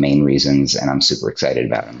the two main reasons, and I'm super excited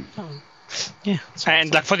about them. Yeah,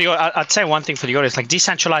 and like I'd say one thing for the audience, like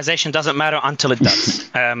decentralization doesn't matter until it does,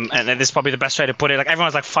 and this is probably the best way to put it. Like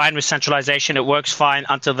everyone's like fine with centralization, it works fine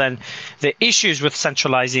until then. The issues with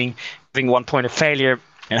centralizing, having one point of failure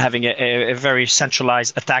and having a very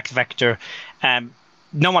centralized attack vector,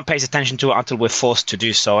 no one pays attention to it until we're forced to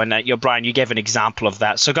do so. And Brian, you gave an example of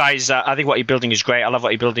that. So guys, I think what you're building is great. I love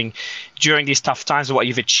what you're building during these tough times and what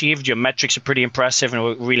you've achieved. Your metrics are pretty impressive, and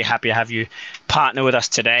we're really happy to have you partner with us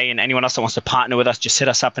today. And anyone else that wants to partner with us, just hit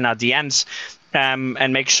us up in our DMs,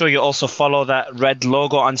 and make sure you also follow that red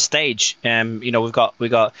logo on stage. We've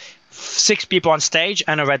got 6 people on stage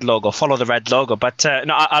and a red logo. Follow the red logo. But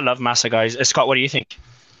I love Massa, guys. Scott, what do you think?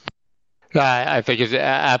 I think it's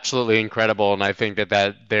absolutely incredible, and I think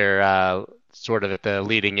that they're sort of at the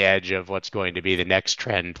leading edge of what's going to be the next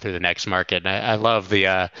trend through the next market. And I love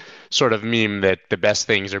the sort of meme that the best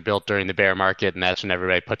things are built during the bear market, and that's when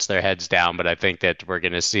everybody puts their heads down. But I think that we're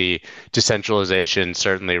going to see decentralization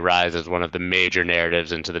certainly rise as one of the major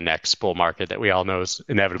narratives into the next bull market that we all know is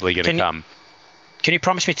inevitably going to come. Can you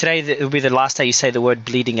promise me today that it will be the last day you say the word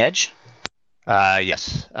bleeding edge?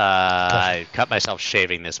 Yes. I cut myself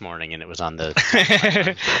shaving this morning, and it was on the.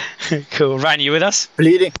 Cool. Ryan, you with us?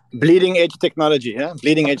 Bleeding edge technology, yeah.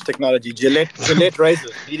 Bleeding edge technology. Gillette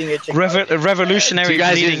razors. Bleeding edge technology. Revolutionary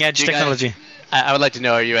bleeding edge technology. I would like to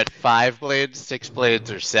know: are you at 5 blades, 6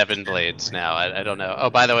 blades, or 7 blades now? I don't know. Oh,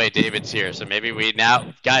 by the way, David's here, so maybe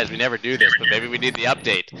guys, we never do this, but maybe we need the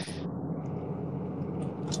update.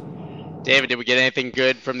 David, did we get anything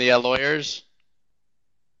good from the lawyers?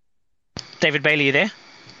 David Bailey, you there?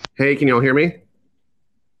 Hey, can you all hear me?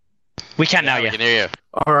 We can now, We can hear you.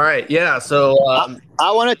 All right, yeah. So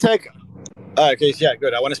I want to take. Okay, yeah,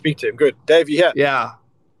 good. I want to speak to him. Good, Dave, you here? Yeah.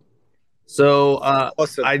 So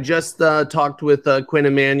awesome. I just talked with Quinn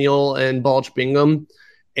Emanuel and Balch Bingham,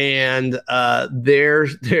 and their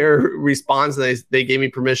response, they gave me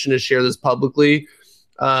permission to share this publicly,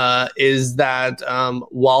 is that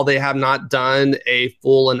while they have not done a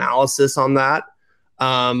full analysis on that,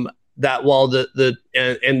 that while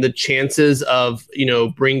the chances of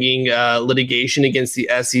bringing litigation against the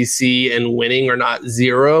SEC and winning are not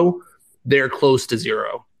zero, they're close to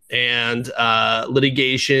zero. And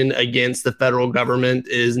litigation against the federal government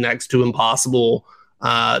is next to impossible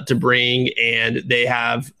to bring, and they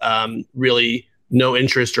have really no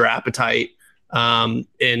interest or appetite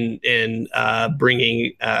in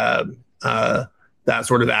bringing that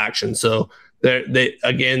sort of action. So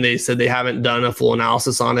they said they haven't done a full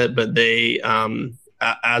analysis on it, but they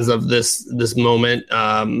as of this moment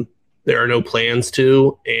there are no plans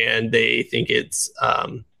to, and they think it's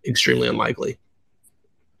extremely unlikely.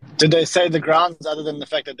 Did they say the grounds other than the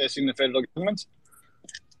fact that they're suing the federal government?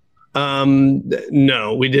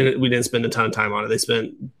 No, we didn't spend a ton of time on it. They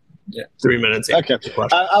spent 3 minutes. Okay.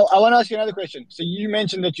 I want to ask you another question. So you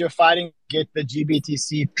mentioned that you're fighting to get the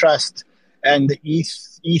GBTC trust and the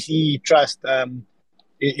ETH trust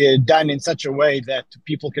done in such a way that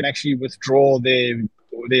people can actually withdraw their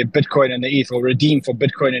Bitcoin and the ETH, or redeem for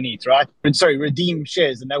Bitcoin and ETH, right? Sorry, redeem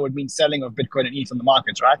shares, and that would mean selling of Bitcoin and ETH on the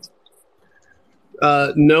markets, right?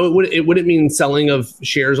 No, it wouldn't mean selling of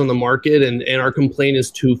shares on the market, and our complaint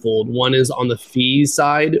is twofold. One is on the fees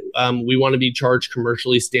side. We want to be charged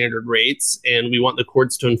commercially standard rates, and we want the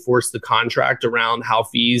courts to enforce the contract around how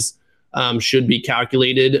fees should be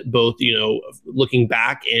calculated, both looking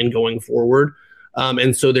back and going forward.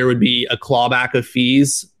 And so there would be a clawback of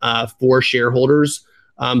fees for shareholders.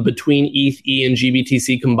 Between ETH, and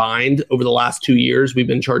GBTC combined over the last 2 years, we've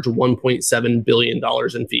been charged $1.7 billion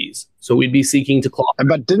in fees. So we'd be seeking to claw.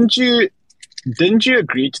 But didn't you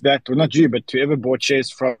agree to that? Well, not you, but whoever bought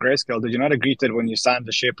shares from Grayscale, did you not agree to it when you signed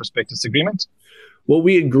the share prospectus agreement? What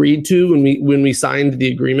we agreed to when we signed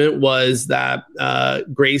the agreement was that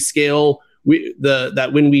Grayscale, that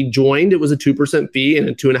when we joined, it was a 2% fee and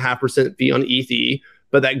a 2.5% fee on ETH.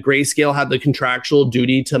 But that Grayscale had the contractual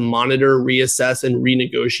duty to monitor, reassess, and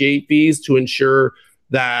renegotiate fees to ensure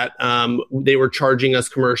that they were charging us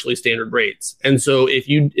commercially standard rates. And so if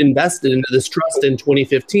you invested into this trust in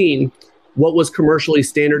 2015, what was commercially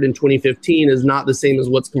standard in 2015 is not the same as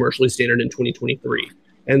what's commercially standard in 2023.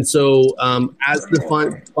 And so as the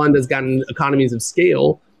fund has gotten economies of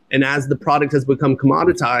scale, and as the product has become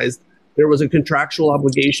commoditized, there was a contractual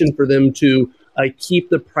obligation for them to keep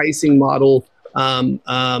the pricing model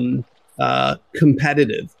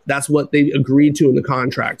competitive. That's what they agreed to in the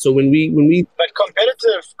contract. So when we but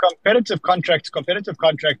competitive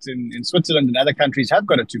contracts in Switzerland and other countries have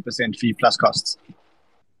got a 2% fee plus costs.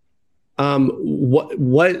 What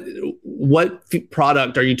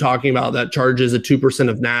product are you talking about that charges a 2%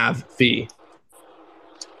 of NAV fee?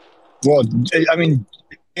 Well, I mean,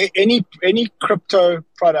 any crypto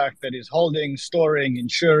product that is holding, storing,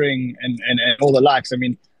 insuring, and all the likes. I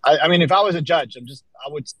mean, if I was a judge, I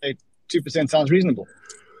would say 2% sounds reasonable.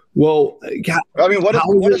 Well, I mean,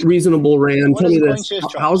 how is it reasonable, Rand? Tell me this.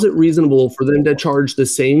 How is it reasonable for them to charge the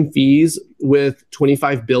same fees with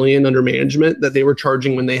 25 billion under management that they were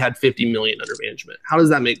charging when they had 50 million under management? How does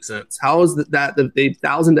that make sense? How is that they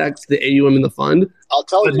 1,000x the AUM in the fund? I'll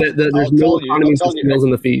tell you. There's no economies of scale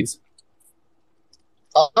in the fees.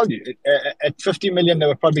 I'll tell you. At 50 million, they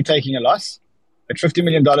were probably taking a loss. At $50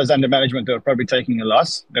 million under management, they were probably taking a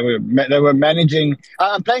loss. They were managing.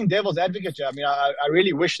 I'm playing devil's advocate here. I mean, I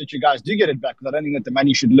really wish that you guys do get it back, because I don't think that the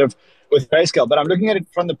money should live with Grayscale. But I'm looking at it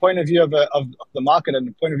from the point of view of the market and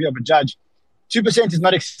the point of view of a judge. 2% is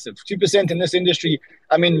not excessive. 2% in this industry,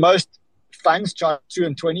 I mean, most funds charge 2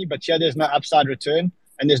 and 20, but here there's no upside return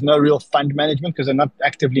and there's no real fund management because they're not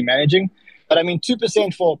actively managing. But I mean,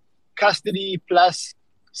 2% for custody plus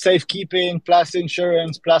safekeeping plus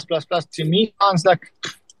insurance plus, to me sounds like a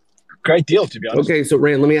great deal, to be honest. Okay, so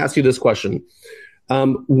Rand, let me ask you this question.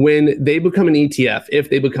 When they become an ETF, if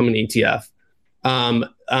they become an ETF,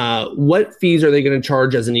 what fees are they going to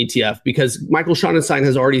charge as an ETF? Because Michael Schottenstein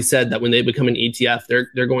has already said that when they become an ETF,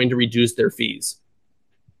 they're going to reduce their fees.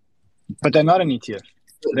 But they're not an ETF.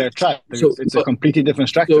 They're a trust. It's a completely different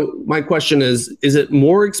structure. So my question is it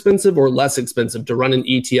more expensive or less expensive to run an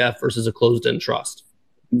ETF versus a closed-end trust?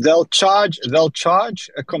 They'll charge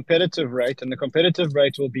a competitive rate, and the competitive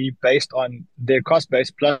rate will be based on their cost base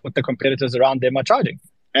plus what the competitors around them are charging.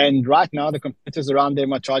 And right now, the competitors around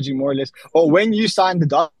them are charging more or less. Or when you sign the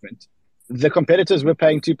document, the competitors were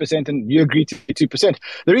paying 2%, and you agree to 2%.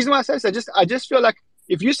 The reason why I say this, I just feel like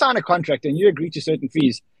if you sign a contract and you agree to certain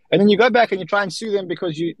fees, and then you go back and you try and sue them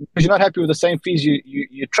because you're not happy with the same fees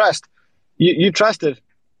you trusted.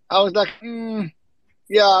 I was like,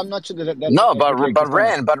 yeah, I'm not sure that. No, but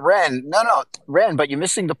Rand, but you're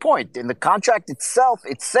missing the point. In the contract itself,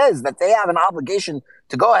 it says that they have an obligation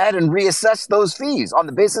to go ahead and reassess those fees on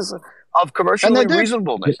the basis of commercially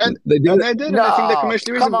reasonableness. And they did. No, and I think they're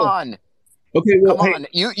commercially reasonable. Come on. Okay, well, come on.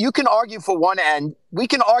 You can argue for one end. We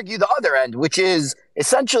can argue the other end, which is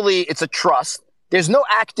essentially it's a trust. There's no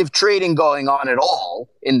active trading going on at all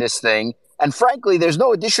in this thing. And frankly, there's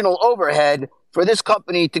no additional overhead for this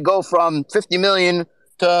company to go from 50 million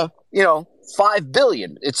to, 5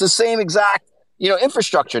 billion. It's the same exact,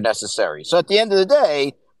 infrastructure necessary. So at the end of the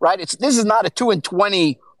day, right, this is not a 2 and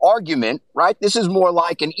 20 argument, right? This is more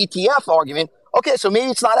like an ETF argument. Okay, so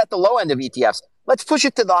maybe it's not at the low end of ETFs. Let's push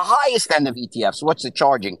it to the highest end of ETFs. What's it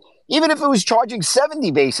charging? Even if it was charging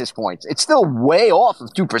 70 basis points, it's still way off of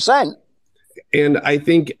 2%. And I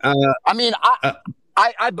think, I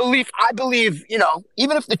believe,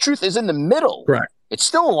 even if the truth is in the middle, correct, it's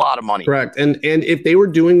still a lot of money. Correct. And if they were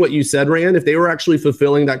doing what you said, Rand, if they were actually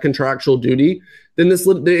fulfilling that contractual duty, then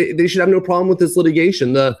they should have no problem with this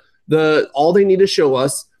litigation. All they need to show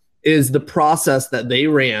us is the process that they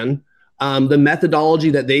ran, the methodology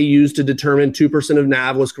that they used to determine 2% of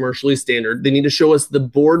NAV was commercially standard. They need to show us the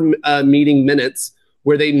board meeting minutes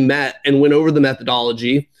where they met and went over the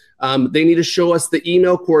methodology. They need to show us the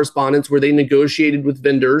email correspondence where they negotiated with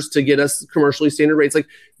vendors to get us commercially standard rates. Like,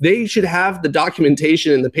 they should have the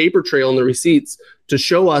documentation and the paper trail and the receipts to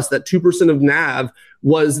show us that 2% of NAV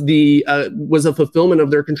was a fulfillment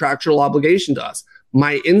of their contractual obligation to us.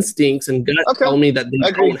 My instincts and gut tell me that they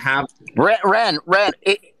don't have. Rand,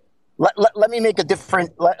 let me make a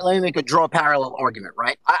different. Let me draw a parallel argument.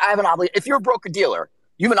 Right, I have an obligation. If you're a broker dealer,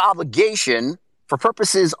 you have an obligation for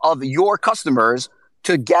purposes of your customers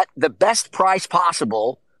to get the best price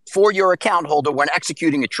possible for your account holder when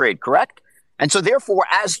executing a trade, correct? And so therefore,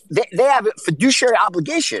 as they have a fiduciary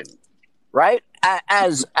obligation, right?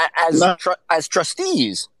 As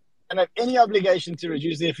trustees. And have any obligation to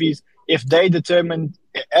reduce their fees if they determined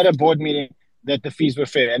at a board meeting that the fees were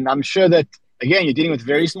fair. And I'm sure that, again, you're dealing with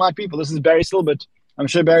very smart people. This is Barry Silbert. I'm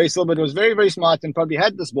sure Barry Silbert was very, very smart and probably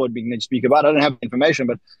had this board meeting to speak about. I don't have information,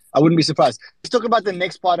 but I wouldn't be surprised. Let's talk about the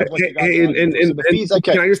next part of what you guys the fees.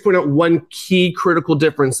 Okay. Can I just point out one key critical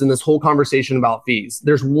difference in this whole conversation about fees?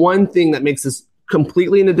 There's one thing that makes this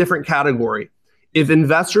completely in a different category. If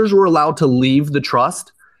investors were allowed to leave the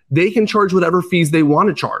trust, they can charge whatever fees they want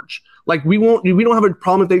to charge. Like, we don't have a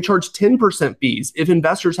problem if they charge 10% fees if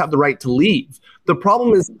investors have the right to leave. The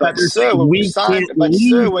problem is that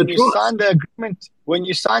when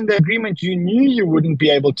you signed the agreement, you knew you wouldn't be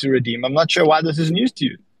able to redeem. I'm not sure why this is news to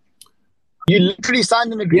you. You literally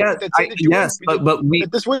signed an agreement that said that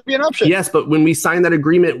this would be an option. Yes, but when we signed that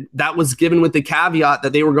agreement, that was given with the caveat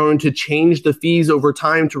that they were going to change the fees over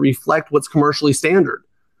time to reflect what's commercially standard.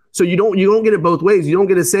 So you don't get it both ways. You don't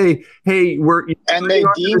get to say, "Hey, they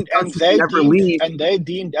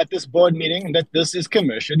deemed at this board meeting that this is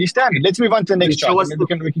commercially standard." Let's move on to the next chart.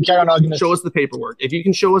 We can carry on arguing. Show us the paperwork. If you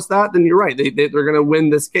can show us that, then you're right. They're going to win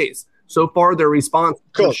this case. So far, their response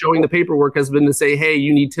to showing the paperwork has been to say, "Hey,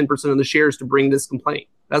 you need 10% of the shares to bring this complaint."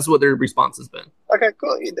 That's what their response has been. Okay,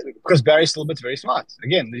 cool. Because Barry Silbert's very smart.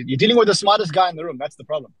 Again, you're dealing with the smartest guy in the room. That's the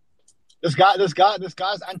problem. This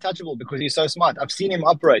guy's untouchable because he's so smart. I've seen him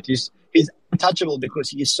operate. He's untouchable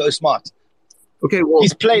because he is so smart. Okay, well,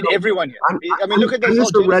 he's played everyone here. Look at this. I'm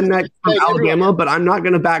just a redneck from Alabama, but I'm not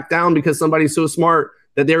going to back down because somebody's so smart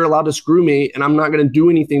that they're allowed to screw me, and I'm not going to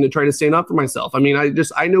do anything to try to stand up for myself. I mean,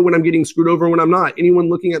 I know when I'm getting screwed over and when I'm not. Anyone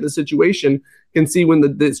looking at the situation can see when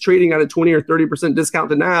it's trading at a 20 or 30%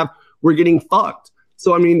 discount to NAV, we're getting fucked.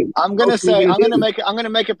 So I mean, David, I'm gonna make a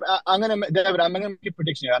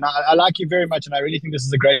prediction here, and I like you very much, and I really think this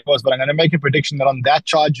is a great cause. But I'm gonna make a prediction that on that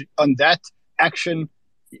charge, on that action,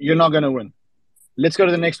 you're not gonna win. Let's go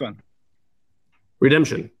to the next one.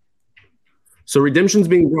 Redemption. So redemption's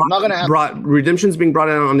being brought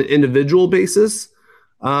out on an individual basis,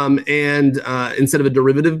 and instead of a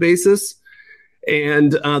derivative basis.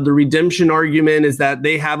 And the redemption argument is that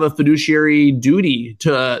they have a fiduciary duty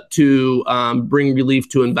to bring relief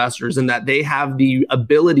to investors, and that they have the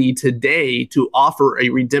ability today to offer a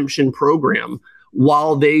redemption program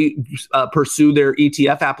while they pursue their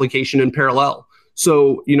ETF application in parallel.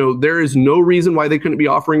 So, there is no reason why they couldn't be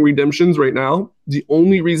offering redemptions right now. The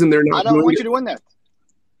only reason they're not. I don't want you to win that,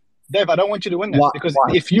 Dave. I don't want you to win that because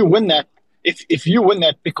if you win that, if you win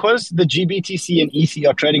that, because the GBTC and ETH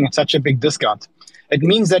are trading at such a big discount, it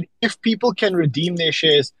means that if people can redeem their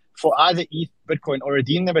shares for either ETH, Bitcoin, or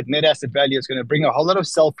redeem them at net asset value, it's going to bring a whole lot of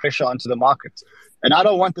sell pressure onto the market. And I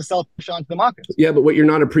don't want the sell pressure onto the market. Yeah, but what you're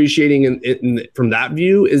not appreciating from that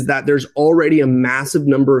view is that there's already a massive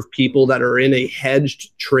number of people that are in a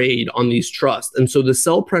hedged trade on these trusts. And so the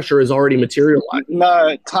sell pressure is already materialized.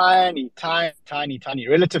 No, tiny.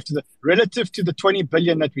 Relative to the 20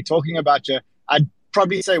 billion that we're talking about here, I'd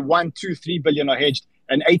probably say 1, 2, 3 billion are hedged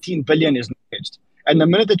and 18 billion is not hedged. And the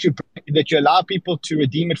minute that you allow people to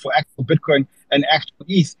redeem it for actual Bitcoin and actual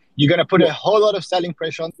ETH, you're going to put a whole lot of selling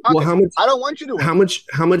pressure on the market. I don't want you to win.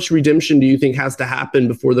 How much redemption do you think has to happen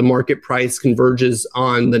before the market price converges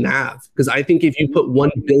on the NAV? Because I think if you put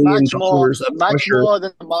 $1 billion much more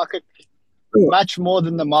than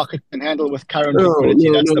the market can handle with current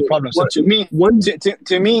liquidity. That's the problem. So to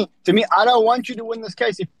me, I don't want you to win this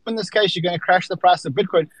case. If you win this case, you're going to crash the price of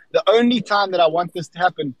Bitcoin. The only time that I want this to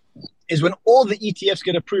happen is when all the ETFs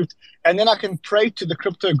get approved, and then I can pray to the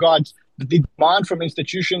crypto gods that the demand from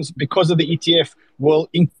institutions because of the ETF will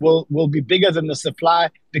be bigger than the supply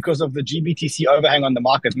because of the GBTC overhang on the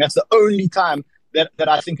market. And that's the only time that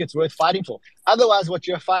I think it's worth fighting for. Otherwise, what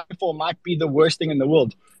you're fighting for might be the worst thing in the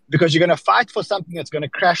world, because you're going to fight for something that's going to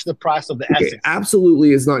crash the price of the asset.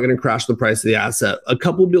 Absolutely is not going to crash the price of the asset. A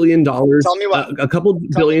couple $1 billion,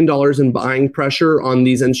 $2 billion in buying pressure on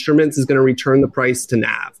these instruments is going to return the price to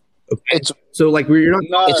NAV. Okay. It's a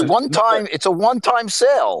one-time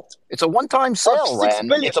sale. It's a one-time sale, Ran.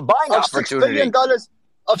 It's a buying opportunity.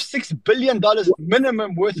 $6 billion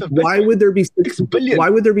minimum worth of Bitcoin. Why would there be $6 billion? Why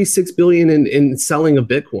would there be $6 billion in selling of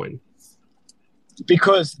Bitcoin?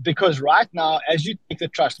 Because right now, as you take the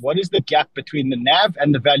trust, what is the gap between the NAV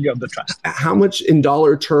and the value of the trust? How much in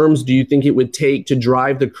dollar terms do you think it would take to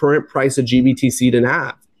drive the current price of GBTC to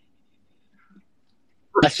NAV?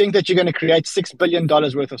 I think that you're going to create $6 billion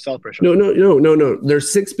worth of sell pressure. No.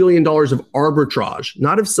 There's $6 billion of arbitrage,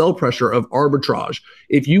 not of sell pressure, of arbitrage.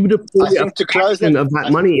 If you deploy a fraction of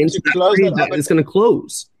that money into that trade, it's going to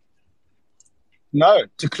close. No,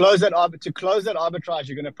 to close that arbitrage,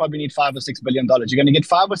 you're going to probably need $5 or $6 billion. You're going to get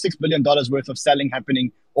 $5 or $6 billion worth of selling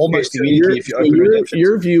happening almost immediately if you open redemptions.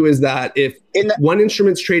 Your view is that if one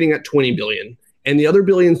instrument's trading at 20 billion and the other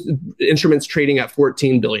instrument's trading at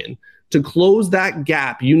 14 billion, to close that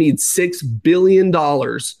gap, you need $6 billion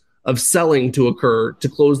of selling to occur to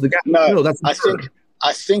close the gap. No, that's absurd.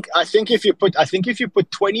 I think if you put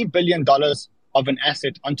 $20 billion of an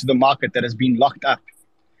asset onto the market that has been locked up,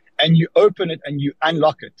 and you open it and you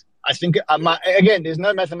unlock it, I think again, there's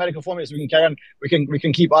no mathematical formula, so we can carry on. We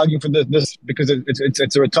can keep arguing for this because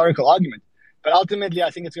it's a rhetorical argument. But ultimately,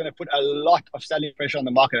 I think it's going to put a lot of selling pressure on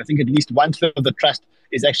the market. I think at least 1/3 of the trust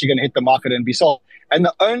is actually going to hit the market and be sold. And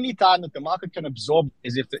the only time that the market can absorb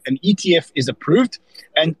is if an ETF is approved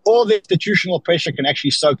and all the institutional pressure can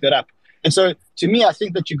actually soak that up. And so to me, I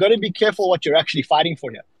think that you've got to be careful what you're actually fighting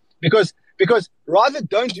for here. Because rather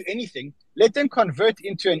don't do anything, let them convert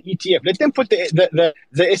into an ETF. Let them put the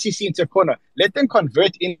SEC into a corner. Let them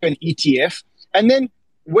convert into an ETF. And then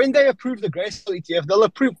when they approve the Grayscale ETF, they'll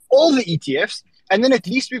approve all the ETFs. And then at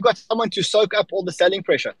least we've got someone to soak up all the selling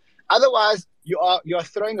pressure. Otherwise, you are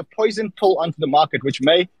throwing a poison pill onto the market, which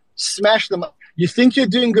may smash them. You think you're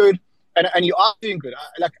doing good, and you are doing good.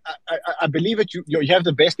 I believe that you have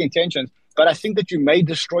the best intentions, but I think that you may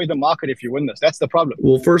destroy the market if you win this. That's the problem.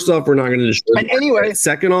 Well, first off, we're not going to destroy it. Anyway,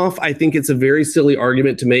 second off, I think it's a very silly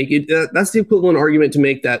argument to make. That's the equivalent argument to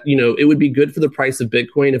make that, it would be good for the price of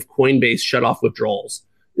Bitcoin if Coinbase shut off withdrawals.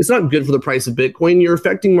 It's not good for the price of Bitcoin. You're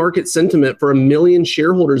affecting market sentiment for 1 million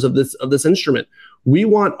shareholders of this instrument. We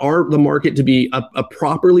want the market to be a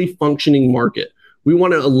properly functioning market. We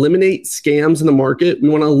want to eliminate scams in the market. We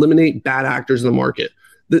want to eliminate bad actors in the market.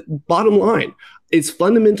 The bottom line, it's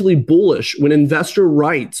fundamentally bullish when investor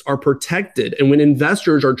rights are protected and when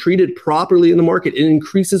investors are treated properly in the market. It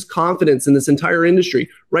increases confidence in this entire industry.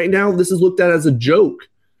 Right now, this is looked at as a joke.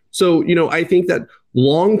 So, I think that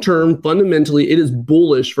long-term, fundamentally, it is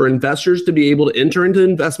bullish for investors to be able to enter into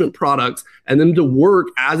investment products and them to work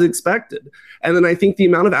as expected. And then I think the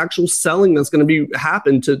amount of actual selling that's going to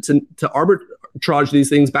happen to arbitrage these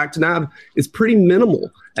things back to NAV is pretty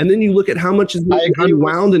minimal. And then you look at how much is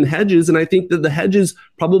unwound in hedges, and I think that the hedges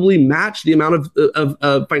probably match the amount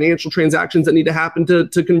of financial transactions that need to happen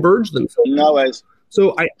to converge them. No ways.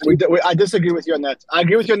 So I disagree with you on that. I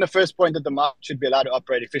agree with you on the first point that the market should be allowed to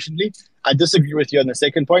operate efficiently. I disagree with you on the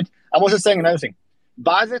second point. I'm also saying another thing.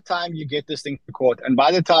 By the time you get this thing to court, and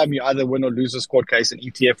by the time you either win or lose this court case, an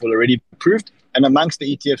ETF will already be approved. And amongst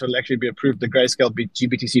the ETFs that will actually be approved, the Grayscale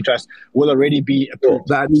GBTC Trust will already be approved.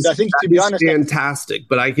 I think, to be honest, fantastic.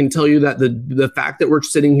 But I can tell you that the fact that we're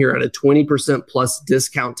sitting here at a 20% plus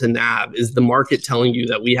discount to NAV is the market telling you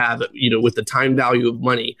that we have, with the time value of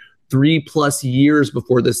money, 3+ years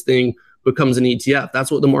before this thing becomes an ETF. That's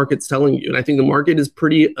what the market's telling you. And I think the market is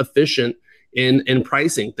pretty efficient in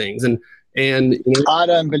pricing things. And I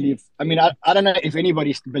don't believe. I don't know if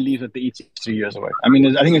anybody believes that the ETF is 3 years away. I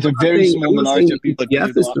think it's a very small minority of people.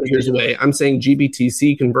 Yes, it's 3 years away. I'm saying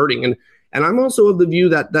GBTC converting, and I'm also of the view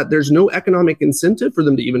that there's no economic incentive for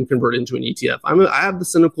them to even convert into an ETF. I have the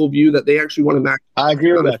cynical view that they actually want to max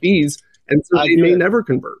the fees, and so they may never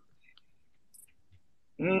convert.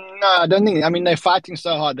 No, I don't think. They're fighting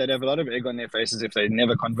so hard they'd have a lot of egg on their faces if they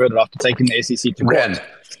never converted after taking the SEC to court.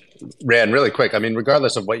 Rand, really quick.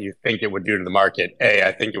 Regardless of what you think it would do to the market,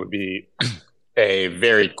 I think it would be a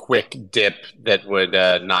very quick dip that would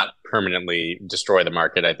not permanently destroy the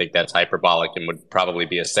market. I think that's hyperbolic and would probably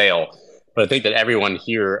be a sale. But I think that everyone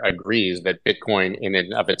here agrees that Bitcoin in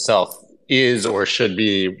and of itself is or should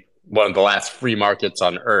be one of the last free markets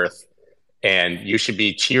on earth. And you should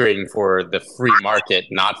be cheering for the free market,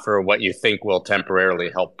 not for what you think will temporarily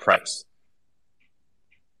help price.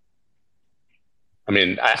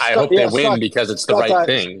 I hope they win because it's the right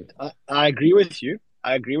thing. I agree with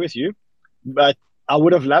you. But I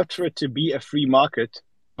would have loved for it to be a free market.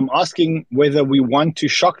 I'm asking whether we want to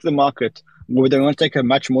shock the market, or whether we want to take a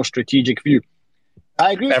much more strategic view.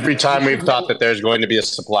 I agree. Every time we've thought that there's going to be a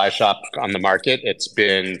supply shock on the market, it's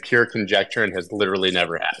been pure conjecture and has literally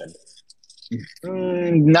never happened.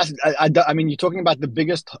 You're talking about the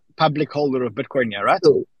biggest public holder of Bitcoin here, right?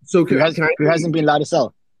 So who hasn't been allowed to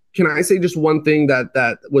sell? Can I say just one thing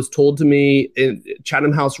that was told to me?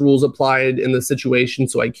 Chatham House rules applied in the situation,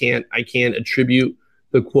 so I can't attribute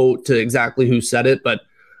the quote to exactly who said it. But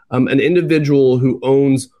an individual who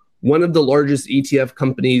owns one of the largest ETF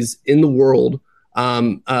companies in the world,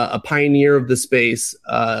 a pioneer of the space,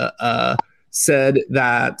 said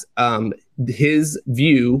that his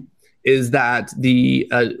view is that the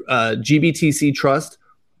GBTC Trust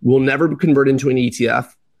will never convert into an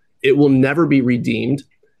ETF. It will never be redeemed.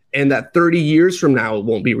 And that 30 years from now, it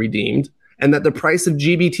won't be redeemed. And that the price of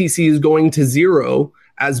GBTC is going to zero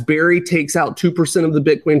as Barry takes out 2% of the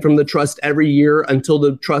Bitcoin from the trust every year until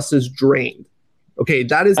the trust is drained. Okay,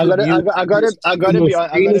 that is. I got to be honest. I got to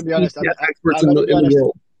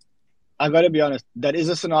be honest. That is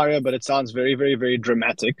a scenario, but it sounds very, very, very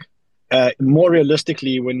dramatic. More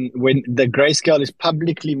realistically, when the Grayscale is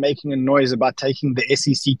publicly making a noise about taking the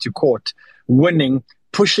SEC to court, winning,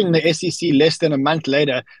 pushing the SEC less than a month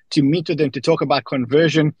later to meet with them to talk about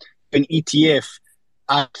conversion in ETF,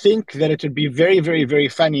 I think that it would be very, very, very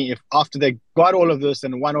funny if after they got all of this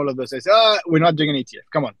and won all of this, they say, we're not doing an ETF.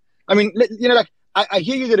 Come on. I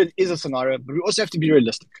hear you that it is a scenario, but we also have to be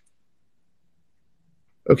realistic.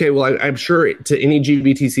 Okay, well, I'm sure to any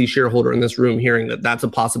GBTC shareholder in this room hearing that that's a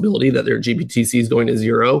possibility, that their GBTC is going to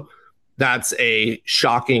zero, that's a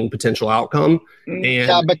shocking potential outcome.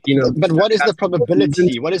 And, but what is the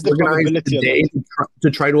probability? What is the probability of that?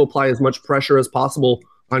 To try to apply as much pressure as possible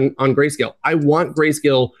on Grayscale. I want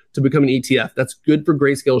Grayscale to become an ETF. That's good for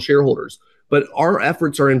Grayscale shareholders. But our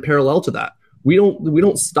efforts are in parallel to that. We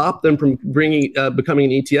don't stop them from becoming an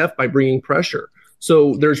ETF by bringing pressure.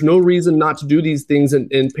 So there's no reason not to do these things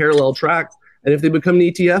in parallel tracks. And if they become an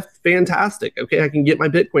ETF, fantastic. Okay, I can get my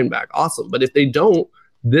Bitcoin back. Awesome. But if they don't,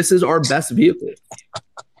 this is our best vehicle.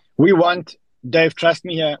 We want, Dave, trust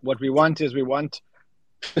me here, what we want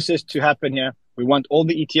this to happen here. We want all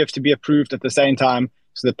the ETFs to be approved at the same time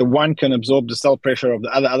so that the one can absorb the sell pressure of the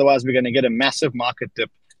other. Otherwise, we're going to get a massive market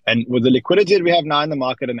dip. And with the liquidity that we have now in the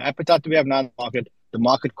market and the appetite that we have now in the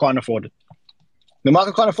market can't afford it. The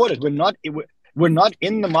market can't afford it. We're not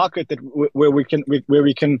in the market where we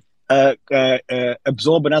can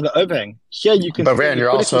absorb another overhang. Here you can. But Rand,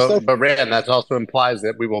 that also implies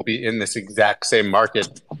that we will be in this exact same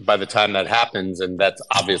market by the time that happens, and that's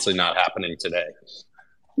obviously not happening today.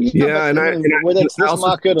 Yeah, whether it's this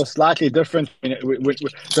market or slightly different,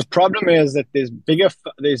 the problem is that there's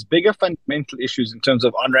bigger fundamental issues in terms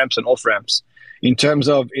of on ramps and off ramps, in terms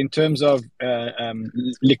of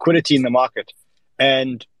liquidity in the market,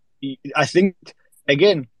 and I think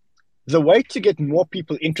again, the way to get more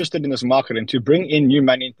people interested in this market and to bring in new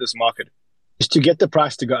money into this market is to get the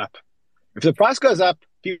price to go up. If the price goes up,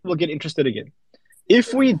 people will get interested again.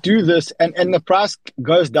 If we do this and the price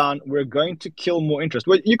goes down, we're going to kill more interest.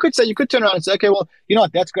 Well, you could turn around and say, okay, well, you know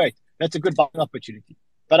what, that's great. That's a good buying opportunity.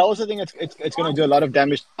 But I also think it's going to do a lot of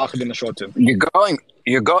damage to the market in the short term.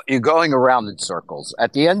 You're going around in circles.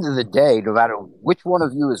 At the end of the day, no matter which one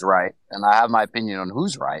of you is right, and I have my opinion on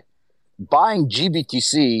who's right, buying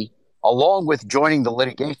GBTC along with joining the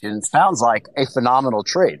litigation sounds like a phenomenal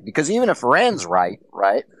trade. Because even if Rand's right,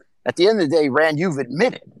 at the end of the day, Rand, you've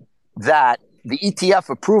admitted that the ETF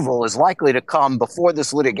approval is likely to come before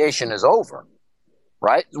this litigation is over,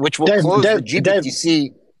 right? Which will close the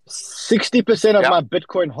GBTC. 60% of my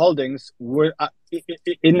Bitcoin holdings were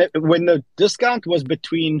when the discount was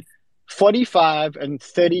between 45 and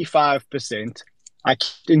 35%. I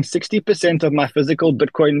kept in 60% of my physical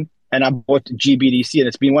Bitcoin and I bought GBTC, and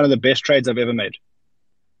it's been one of the best trades I've ever made.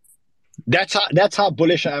 That's how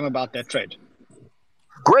bullish I am about that trade.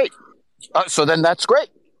 Great. So then that's great.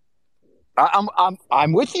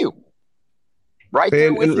 I'm with you. Right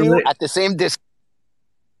there with you at the same discount.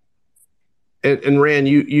 And Rand,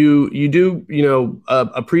 you do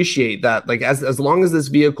appreciate that, like as long as this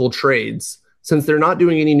vehicle trades, since they're not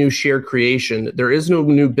doing any new share creation, there is no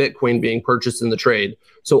new Bitcoin being purchased in the trade.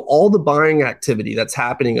 So all the buying activity that's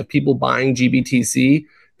happening of people buying GBTC,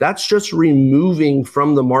 that's just removing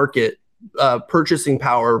from the market purchasing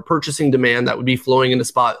power, purchasing demand that would be flowing into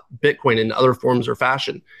spot Bitcoin in other forms or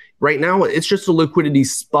fashion. Right now, it's just a liquidity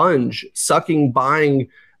sponge sucking buying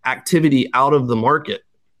activity out of the market.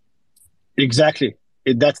 Exactly.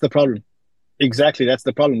 That's the problem. Exactly. That's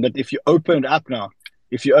the problem. That if you open it up now,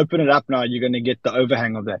 you're going to get the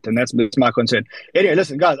overhang of that. And that's my concern. Anyway,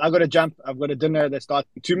 listen, guys, I've got to jump. I've got a dinner that starts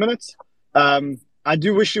in 2 minutes. I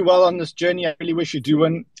do wish you well on this journey. I really wish you do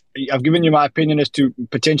win. I've given you my opinion as to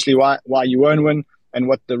potentially why you won't win and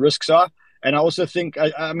what the risks are. And I also think,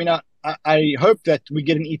 I hope that we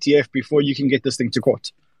get an ETF before you can get this thing to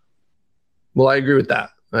court. Well, I agree with that.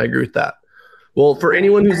 Well, for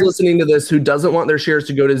anyone who's listening to this who doesn't want their shares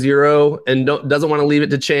to go to zero and doesn't want to leave it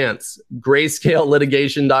to chance,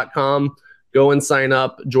 grayscalelitigation.com. Go and sign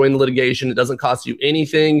up, join the litigation. It doesn't cost you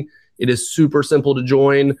anything. It is super simple to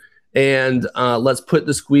join. And let's put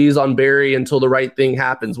the squeeze on Barry until the right thing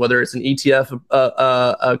happens, whether it's an ETF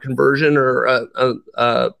conversion or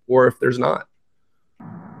if there's not.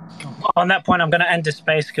 On that point, I'm going to end the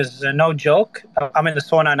space because no joke. I'm in the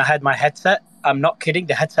sauna and I had my headset. I'm not kidding.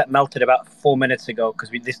 The headset melted about 4 minutes ago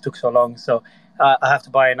because this took so long. So I have to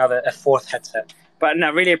buy a fourth headset. But no, I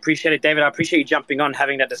really appreciate it, David. I appreciate you jumping on,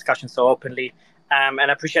 having that discussion so openly. And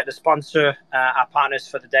I appreciate the sponsor, our partners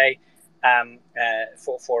for the day,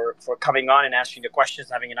 for coming on and answering the questions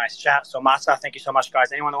and having a nice chat. So Massa, thank you so much,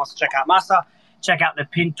 guys. Anyone that wants to check out Massa, check out the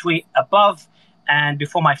pinned tweet above. And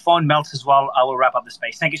before my phone melts as well, I will wrap up the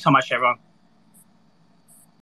space. Thank you so much, everyone.